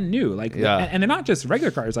brand new. Like, and they're not just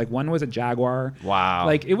regular cars. Like one was a Jaguar. Wow.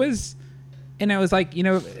 Like it was, and it was like,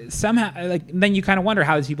 somehow, like then you kind of wonder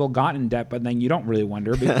how these people got in debt, but then you don't really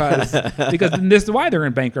wonder because this is why they're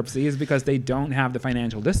in bankruptcy, is because they don't have the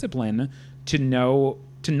financial discipline to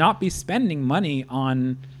not be spending money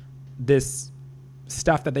on this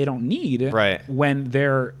stuff that they don't need, right, when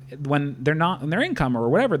they're not, when their income or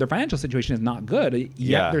whatever, their financial situation is not good,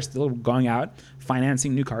 yet they're still going out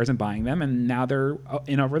financing new cars and buying them, and now they're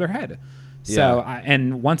in over their head. So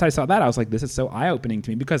and once I saw that, I was like, this is so eye-opening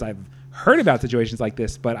to me, because I've heard about situations like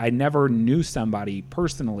this, but I never knew somebody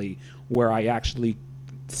personally where I actually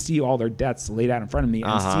see all their debts laid out in front of me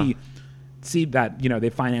and see that they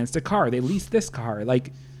financed a car, they leased this car.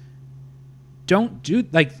 Like, don't do,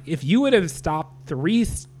 like, if you would have stopped three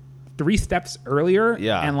steps earlier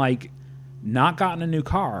and like not gotten a new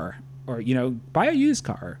car, or buy a used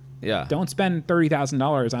car. Yeah. Don't spend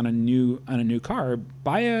 $30,000 on a new car.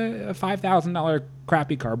 Buy a $5,000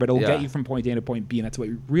 crappy car, but it'll get you from point A to point B, and that's what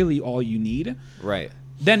really all you need. Right.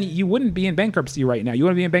 Then you wouldn't be in bankruptcy right now. You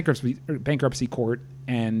wouldn't be in bankruptcy court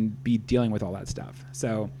and be dealing with all that stuff.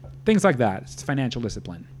 So things like that. It's financial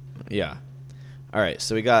discipline. Yeah. All right,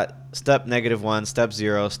 so we got step -1, step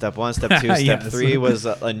 0, step 1, step 2, step 3 was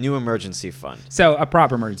a new emergency fund. So a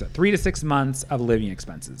proper emergency, 3 to 6 months of living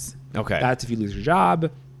expenses. Okay. That's if you lose your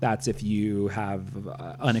job. That's if you have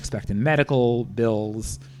unexpected medical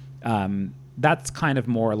bills. That's kind of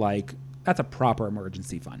more like, that's a proper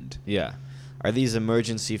emergency fund. Yeah. Are these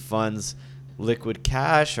emergency funds liquid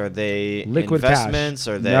cash? Are they liquid investments?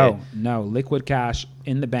 Cash. Are they? No, liquid cash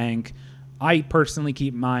in the bank. I personally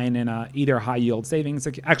keep mine in either high yield savings.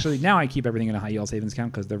 Actually, now I keep everything in a high yield savings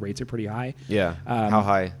account because the rates are pretty high. Yeah. How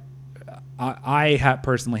high? I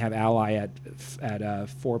personally have Ally at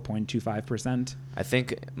 4.25%. I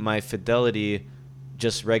think my Fidelity,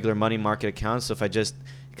 just regular money market accounts. So if I just,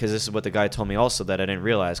 because this is what the guy told me also that I didn't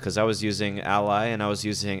realize, because I was using Ally and I was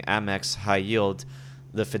using Amex high yield,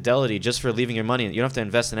 the Fidelity, just for leaving your money, you don't have to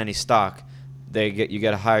invest in any stock. You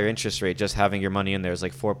get a higher interest rate just having your money in there. It's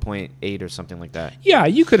like 4.8 or something like that. Yeah,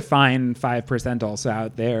 you could find 5% also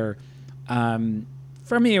out there.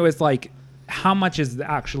 For me, it was like, how much is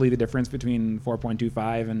actually the difference between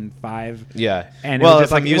 4.25 and 5? Yeah. And well, it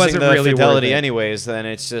was if I'm using the really Fidelity anyways, then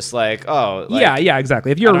it's just like, yeah,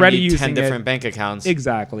 exactly. If you're already using 10 different bank accounts.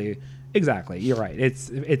 Exactly. You're right.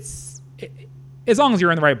 It's as long as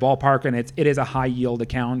you're in the right ballpark and it is a high yield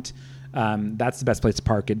account. That's the best place to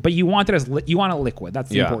park it. But you want it you want it liquid. That's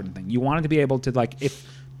the important thing. You want it to be able to, like, if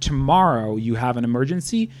tomorrow you have an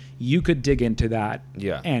emergency, you could dig into that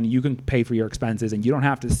and you can pay for your expenses, and you don't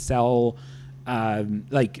have to sell.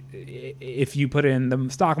 Like, if you put it in the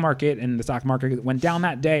stock market and the stock market went down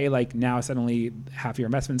that day, like, now suddenly half your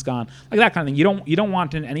investment's gone, like that kind of thing. You don't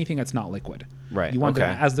want anything that's not liquid. Right. You want it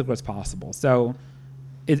as liquid as possible. So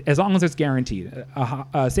as long as it's guaranteed,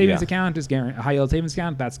 a savings account is guaranteed. A high yield savings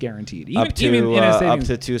account, that's guaranteed. Even in a savings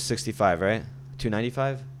up to 265, right?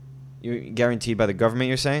 295. You guaranteed by the government,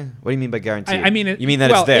 you're saying? What do you mean by guaranteed? I mean, you mean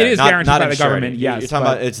that it's there? It is guaranteed by the government. Yes, you're talking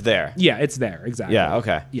about it's there. Yeah, it's there. Exactly. Yeah.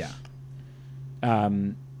 Okay. Yeah.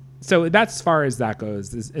 So that's as far as that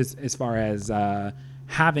goes. As far as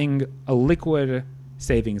having a liquid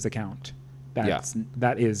savings account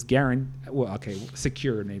that is guaranteed. Well, okay,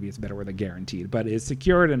 secured maybe it's a better word than guaranteed, but is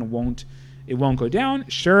secured and it won't go down.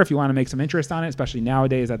 Sure, if you want to make some interest on it, especially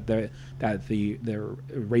nowadays that the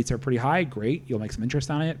rates are pretty high, great, you'll make some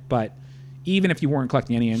interest on it. But even if you weren't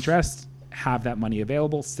collecting any interest, have that money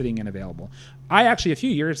available, sitting and available. I actually, a few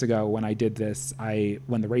years ago when I did this,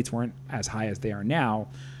 when the rates weren't as high as they are now,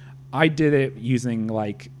 I did it using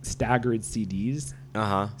like staggered CDs.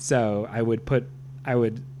 So I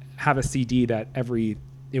would have a CD that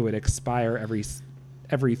it would expire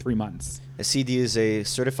every 3 months. A CD is a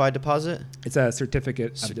certified deposit? It's a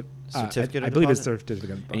certificate. Certificate I believe it's a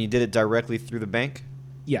certificate. And you did it directly through the bank?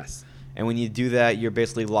 Yes. And when you do that, you're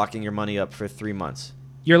basically locking your money up for 3 months.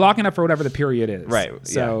 You're locking up for whatever the period is. Right.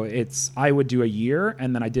 So I would do a year,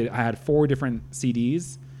 and then I had 4 different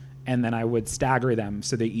CDs, and then I would stagger them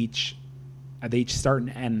so they each start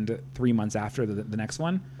and end 3 months after the next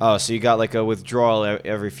one. Oh, so you got like a withdrawal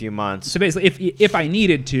every few months. So basically, if I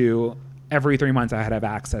needed to, every 3 months I had to have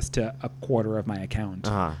access to a quarter of my account.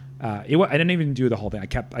 I didn't even do the whole thing.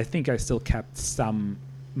 I think I still kept some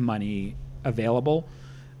money available.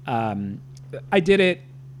 I did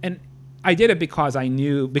it because I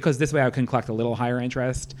knew, because this way I can collect a little higher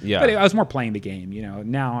interest. Yeah. But I was more playing the game,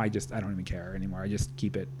 Now I don't even care anymore. I just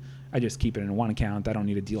keep it I just keep it in one account. I don't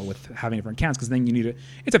need to deal with having different accounts because then you need to.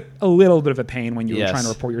 It's a little bit of a pain when you're trying to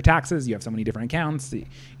report your taxes. You have so many different accounts.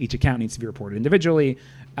 Each account needs to be reported individually.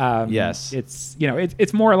 Yes.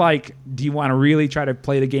 It's more like, do you want to really try to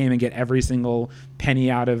play the game and get every single penny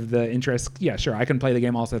out of the interest? Yeah, sure. I can play the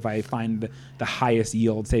game also if I find the highest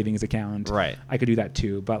yield savings account. Right. I could do that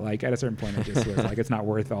too. But like at a certain point, it just was like it's not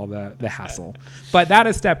worth all the hassle. But that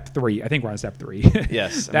is step 3. I think we're on step 3.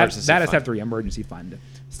 Yes. that is step 3, emergency fund.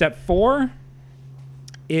 Step 4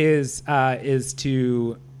 is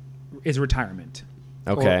retirement.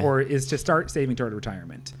 Okay. Or is to start saving toward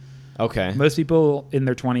retirement. Okay. Most people in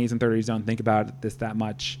their 20s and 30s don't think about this that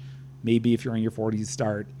much. Maybe if you're in your 40s,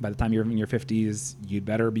 start. By the time you're in your 50s, you'd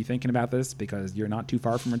better be thinking about this because you're not too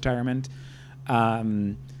far from retirement.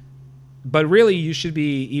 But really, you should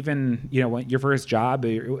be even, when your first job,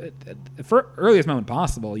 for earliest moment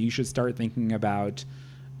possible, you should start thinking about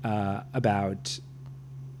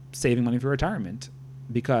saving money for retirement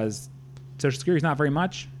because Social Security is not very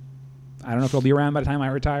much. I don't know if it'll be around by the time I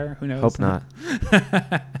retire. Who knows? Hope not.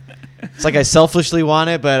 It's like I selfishly want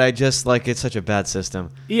it, but I just it's such a bad system.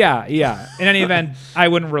 Yeah. In any event, I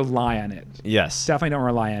wouldn't rely on it. Yes. Definitely don't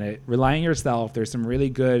rely on it. Rely on yourself. There's some really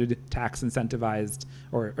good tax incentivized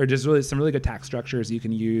or just really some really good tax structures you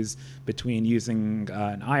can use between using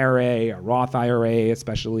an IRA, a Roth IRA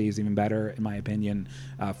especially is even better in my opinion,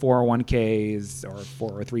 401ks or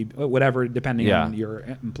 403, whatever, depending on your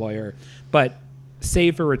employer. But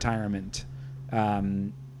save for retirement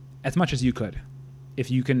as much as you could. If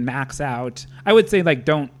you can max out, I would say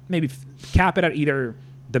don't maybe cap it at either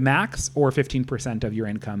the max or 15% of your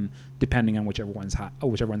income, depending on whichever one's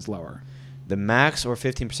lower. The max or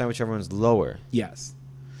 15%, whichever one's lower. Yes.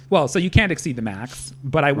 Well, so you can't exceed the max,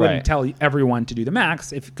 but I wouldn't tell everyone to do the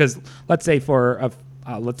max because let's say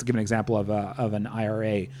let's give an example of an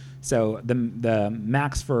IRA. So the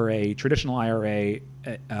max for a traditional IRA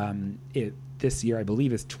this year I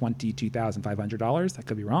believe is $22,500. I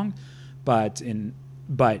could be wrong. But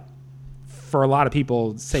for a lot of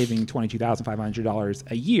people, saving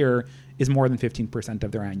 $22,500 a year is more than 15%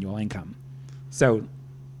 of their annual income. So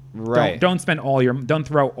don't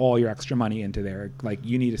throw all your extra money into there.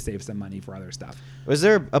 You need to save some money for other stuff. Was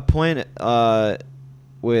there a point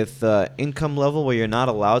with income level where you're not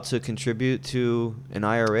allowed to contribute to an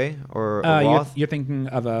IRA or a Roth? You're thinking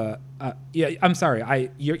of I'm sorry.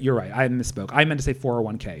 You're right. I misspoke. I meant to say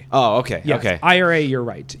 401k. Oh, okay. Yes, okay. IRA, you're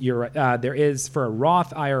right. You're right. There is for a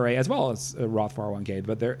Roth IRA as well as a Roth 401k,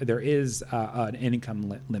 but there is an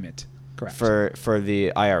income limit. Correct. For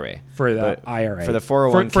the IRA. For the IRA. For the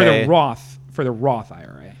 401k. For the Roth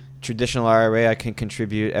IRA. Traditional IRA, I can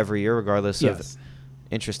contribute every year regardless of. Yes.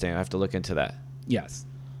 Interesting. I have to look into that. Yes.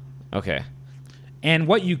 Okay. And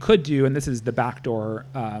what you could do, and this is the backdoor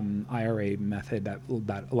IRA method that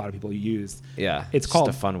a lot of people use. Yeah, it's called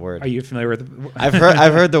just a fun word. Are you familiar with? I've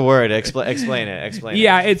heard the word. Explain it.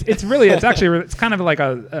 Yeah, it's kind of like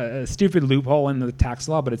a stupid loophole in the tax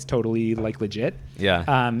law, but it's totally legit.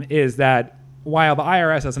 Yeah. Is that while the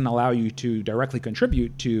IRS doesn't allow you to directly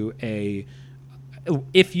contribute to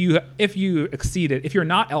if you exceed it, if you're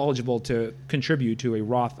not eligible to contribute to a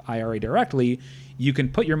Roth IRA directly, you can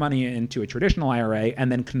put your money into a traditional IRA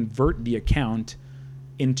and then convert the account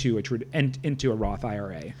into a Roth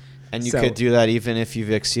IRA. And you could do that even if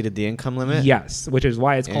you've exceeded the income limit? Yes, which is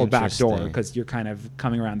why it's called backdoor, because you're kind of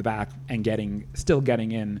coming around the back and still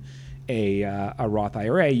getting in a Roth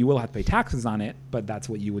IRA. You will have to pay taxes on it, but that's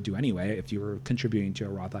what you would do anyway if you were contributing to a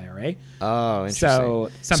Roth IRA. Oh, interesting.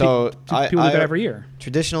 So people do that every year.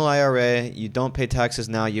 Traditional IRA, you don't pay taxes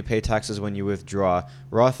now, you pay taxes when you withdraw.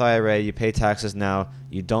 Roth IRA, you pay taxes now,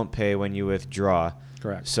 you don't pay when you withdraw.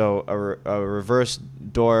 Correct. So a reverse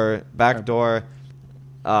backdoor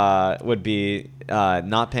would be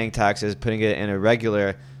not paying taxes, putting it in a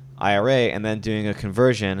regular IRA, and then doing a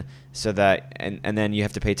conversion so that and then you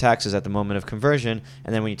have to pay taxes at the moment of conversion,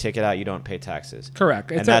 and then when you take it out, you don't pay taxes.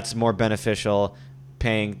 Correct. And that's more beneficial,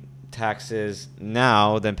 paying taxes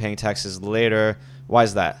now than paying taxes later. Why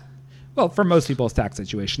is that? Well, for most people's tax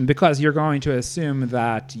situation, because you're going to assume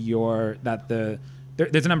that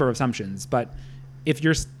there's a number of assumptions, but if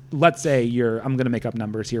you're, let's say I'm going to make up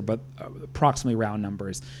numbers here, but approximately round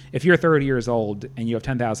numbers. If you're 30 years old and you have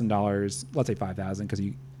 $10,000, let's say $5,000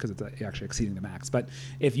 because it's actually exceeding the max. But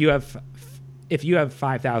if you have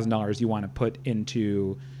 $5,000 you want to put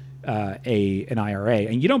into an IRA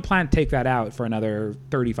and you don't plan to take that out for another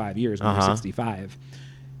 35 years when you're 65,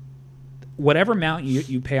 whatever amount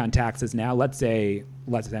you pay on taxes now, let's say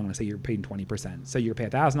I'm going to say you're paying 20%. So you pay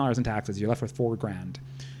 $1,000 in taxes, you're left with $4,000.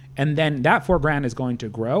 And then that $4,000 is going to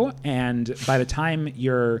grow. And by the time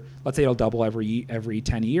let's say it'll double every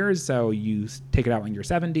 10 years. So you take it out when you're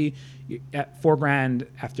 70. At $4,000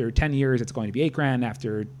 after 10 years, it's going to be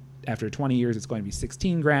 $8,000. After 20 years, it's going to be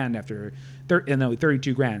 $16,000. After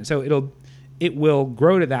 $32,000. So it will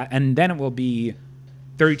grow to that, and then it will be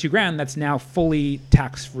 $32,000 that's now fully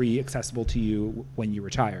tax-free, accessible to you when you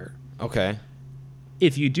retire. Okay.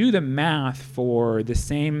 If you do the math for the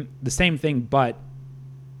same thing, but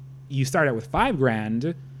you start out with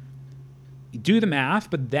 $5,000, you do the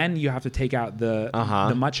math, but then you have to take out the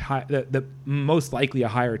most likely a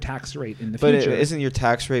higher tax rate in the future. But isn't your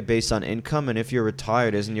tax rate based on income? And if you're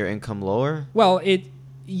retired, isn't your income lower? Well,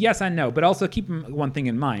 yes and no, but also keep one thing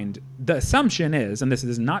in mind. The assumption is, and this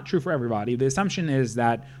is not true for everybody, the assumption is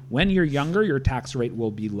that when you're younger, your tax rate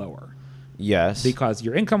will be lower. Yes. Because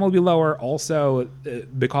your income will be lower. Also,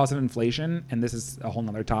 because of inflation, and this is a whole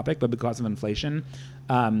nother topic, but because of inflation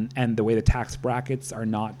and the way the tax brackets are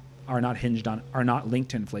not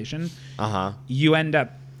linked to inflation, you end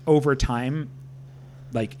up over time,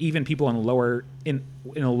 like even people in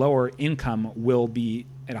a lower income will be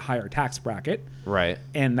at a higher tax bracket. Right.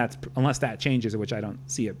 And that's unless that changes, which I don't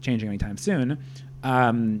see it changing anytime soon.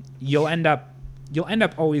 You'll end up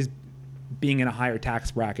always being in a higher tax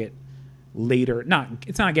bracket later.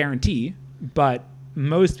 It's not a guarantee, but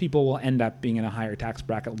most people will end up being in a higher tax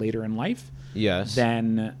bracket later in life. Yes.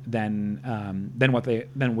 Than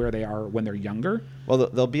where they are when they're younger. Well,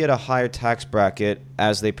 they'll be at a higher tax bracket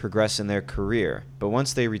as they progress in their career, but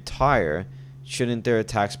once they retire, shouldn't their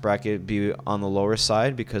tax bracket be on the lower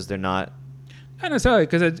side because they're not? Not necessarily,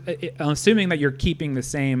 because assuming that you're keeping the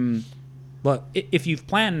same. Well, if you've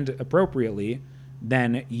planned appropriately,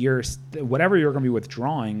 then whatever you're going to be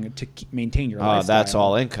withdrawing to maintain your lifestyle. That's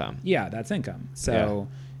all income. Yeah, that's income. So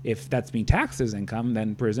if that's being taxed as income,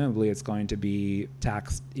 then presumably it's going to be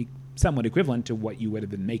taxed somewhat equivalent to what you would have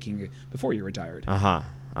been making before you retired.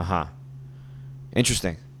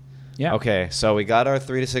 Interesting. Yeah. Okay, so we got our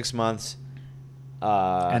 3 to 6 months.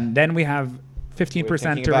 And then we have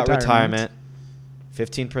 15% to retirement.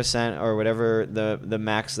 15% or whatever the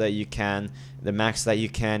max that you can. The max that you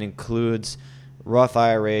can includes Roth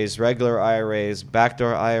IRAs, regular IRAs,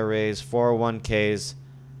 backdoor IRAs, 401ks.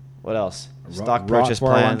 What else? Stock purchase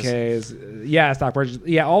plans. 401ks. Yeah, stock purchase.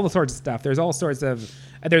 Yeah, all the sorts of stuff. There's all sorts of.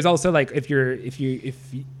 There's also like if you're a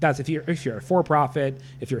for-profit,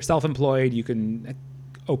 if you're self-employed, you can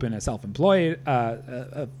open a self-employed.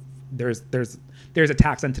 There's a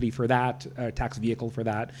tax entity for that, a tax vehicle for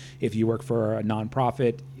that. If you work for a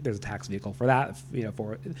nonprofit, there's a tax vehicle for that.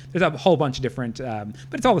 There's a whole bunch of different,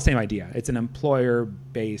 but it's all the same idea. It's an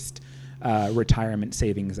employer-based retirement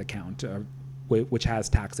savings account, which has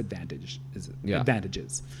tax advantages.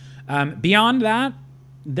 Beyond that,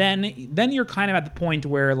 then you're kind of at the point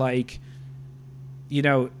where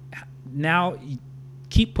now you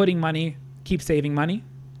keep putting money, keep saving money,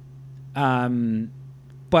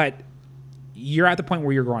 but you're at the point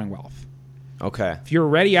where you're growing wealth. Okay. If you're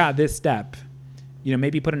already at this step,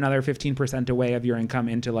 maybe put another 15% away of your income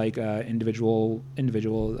into like individual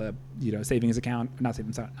savings account, not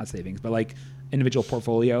savings, but like individual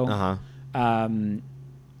portfolio.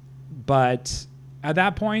 But at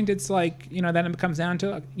that point, it's like, then it comes down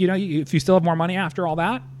to, if you still have more money after all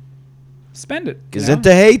that, spend it.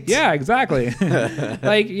 Gesundheit hate. Yeah, exactly.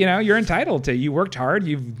 You're entitled to. You worked hard.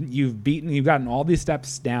 You've gotten all these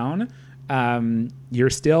steps down.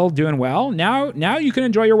 You're still doing well. Now you can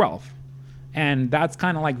enjoy your wealth. And that's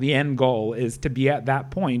kind of like the end goal, is to be at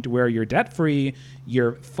that point where you're debt free,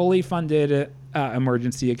 you're fully funded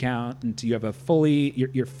emergency account, and you have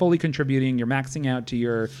you're fully contributing, you're maxing out to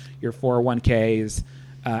your 401ks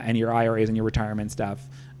and your IRAs and your retirement stuff.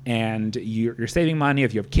 And you're saving money.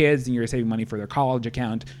 If you have kids, and you're saving money for their college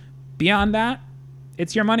account. Beyond that,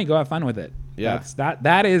 it's your money. Go have fun with it. Yeah.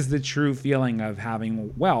 That is the true feeling of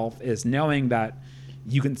having wealth, is knowing that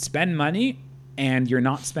you can spend money and you're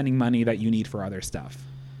not spending money that you need for other stuff.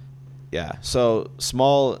 Yeah. So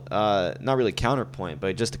small, not really counterpoint,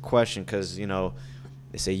 but just a question, because, they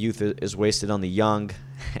say youth is wasted on the young.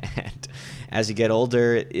 And as you get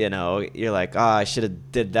older, you're like, I should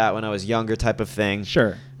have did that when I was younger, type of thing.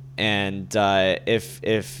 Sure. And if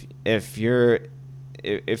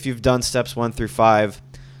you've done steps 1 through 5,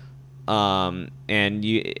 and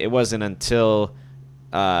it wasn't until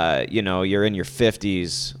you're in your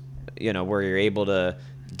 50s, where you're able to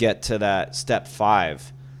get to that step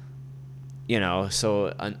 5.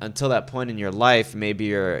 So until that point in your life, maybe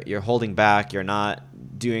you're holding back, you're not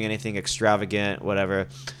doing anything extravagant, whatever.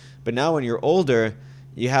 But now when you're older,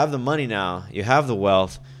 you have the money now, you have the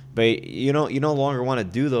wealth. But you no longer want to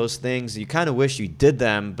do those things. You kind of wish you did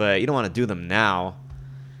them, but you don't want to do them now.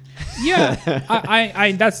 Yeah,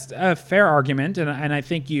 I that's a fair argument, and I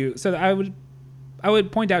think so I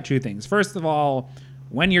would point out two things. First of all,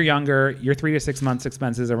 when you're younger, your 3 to 6 months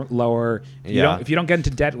expenses are lower. If you don't get into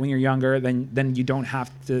debt when you're younger, then you don't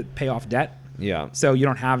have to pay off debt. Yeah. So you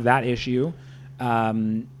don't have that issue,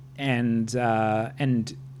 and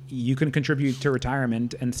you can contribute to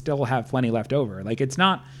retirement and still have plenty left over. Like it's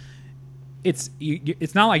not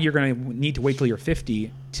like you're going to need to wait till you're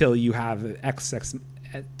 50 till you have X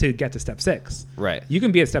to get to step 6. Right. You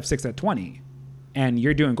can be at step 6 at 20, and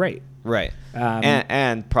you're doing great. Right.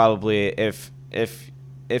 And probably if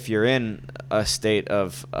you're in a state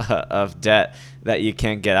of debt that you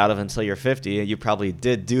can't get out of until you're 50, you probably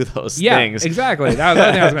did do those things. Yeah, exactly. That was the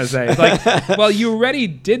other thing I was going to say. It's like, well, you already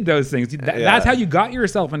did those things. That's how you got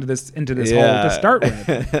yourself into this hole to start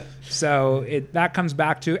with. So that comes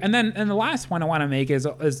back to, and the last point I want to make is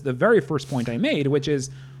the very first point I made, which is,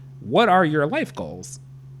 what are your life goals?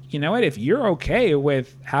 You know what? If you're okay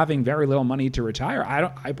with having very little money to retire,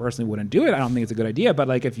 I personally wouldn't do it. I don't think it's a good idea. But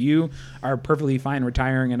like, if you are perfectly fine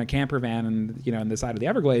retiring in a camper van and on the side of the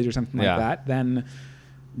Everglades or something like that,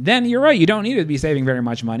 then you're right. You don't need to be saving very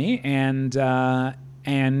much money and go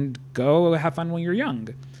have fun when you're young.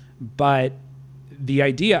 But the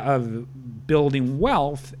idea of building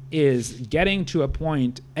wealth is getting to a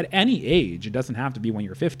point at any age. It doesn't have to be when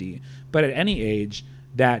you're 50, but at any age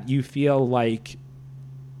that you feel like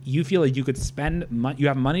you could spend you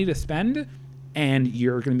have money to spend, and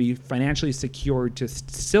you're going to be financially secured to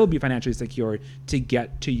still be financially secured to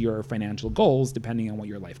get to your financial goals, depending on what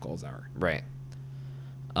your life goals are. Right.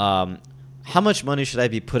 How much money should I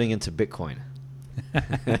be putting into Bitcoin?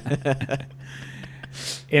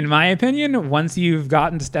 In my opinion, once you've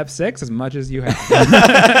gotten to step 6, as much as you have,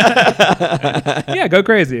 yeah, go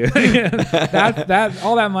crazy. that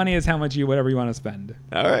all that money is how much whatever you want to spend.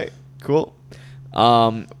 All right, cool.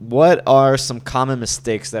 What are some common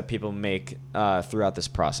mistakes that people make throughout this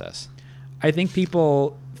process? I think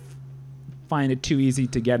people find it too easy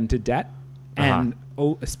to get into debt and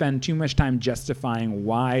spend too much time justifying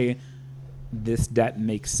why this debt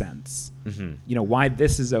makes sense. Mm-hmm. Why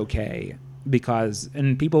this is okay.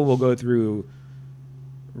 And people will go through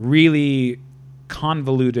really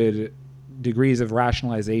convoluted degrees of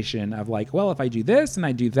rationalization of like, well, if I do this and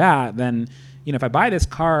I do that, then, if I buy this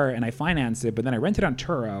car and I finance it, but then I rent it on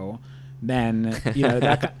Turo, then,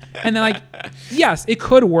 that, and then like, yes, it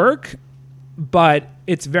could work, but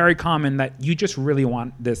it's very common that you just really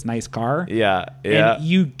want this nice car. Yeah. And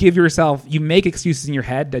you make excuses in your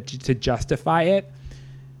head to justify it.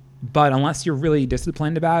 But unless you're really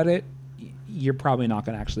disciplined about it, you're probably not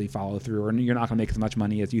going to actually follow through, or you're not going to make as much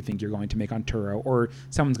money as you think you're going to make on Turo, or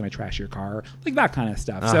someone's going to trash your car, like that kind of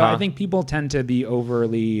stuff. So I think people tend to be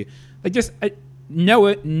overly like, just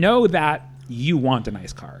know that you want a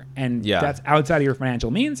nice car, and that's outside of your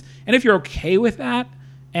financial means. And if you're okay with that,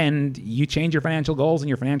 and you change your financial goals, and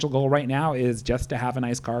your financial goal right now is just to have a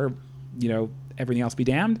nice car, everything else be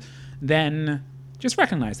damned, then just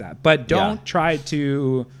recognize that. But don't try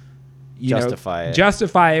to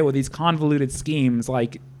justify it with these convoluted schemes.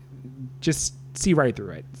 Like, just see right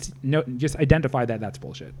through it. Just identify that that's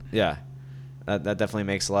bullshit. Yeah, that definitely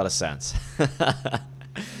makes a lot of sense.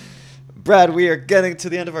 Brad, we are getting to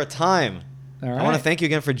the end of our time. All right. I want to thank you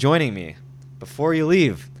again for joining me. Before you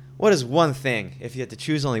leave, what is one thing, if you had to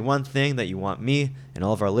choose only one thing, that you want me and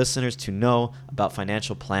all of our listeners to know about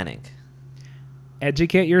financial planning?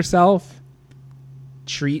 Educate yourself.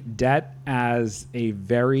 Treat debt as a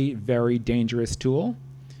very, very dangerous tool,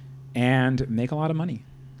 and make a lot of money.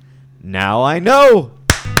 Now I know.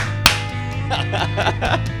 All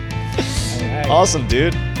right. Awesome,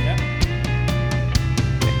 dude.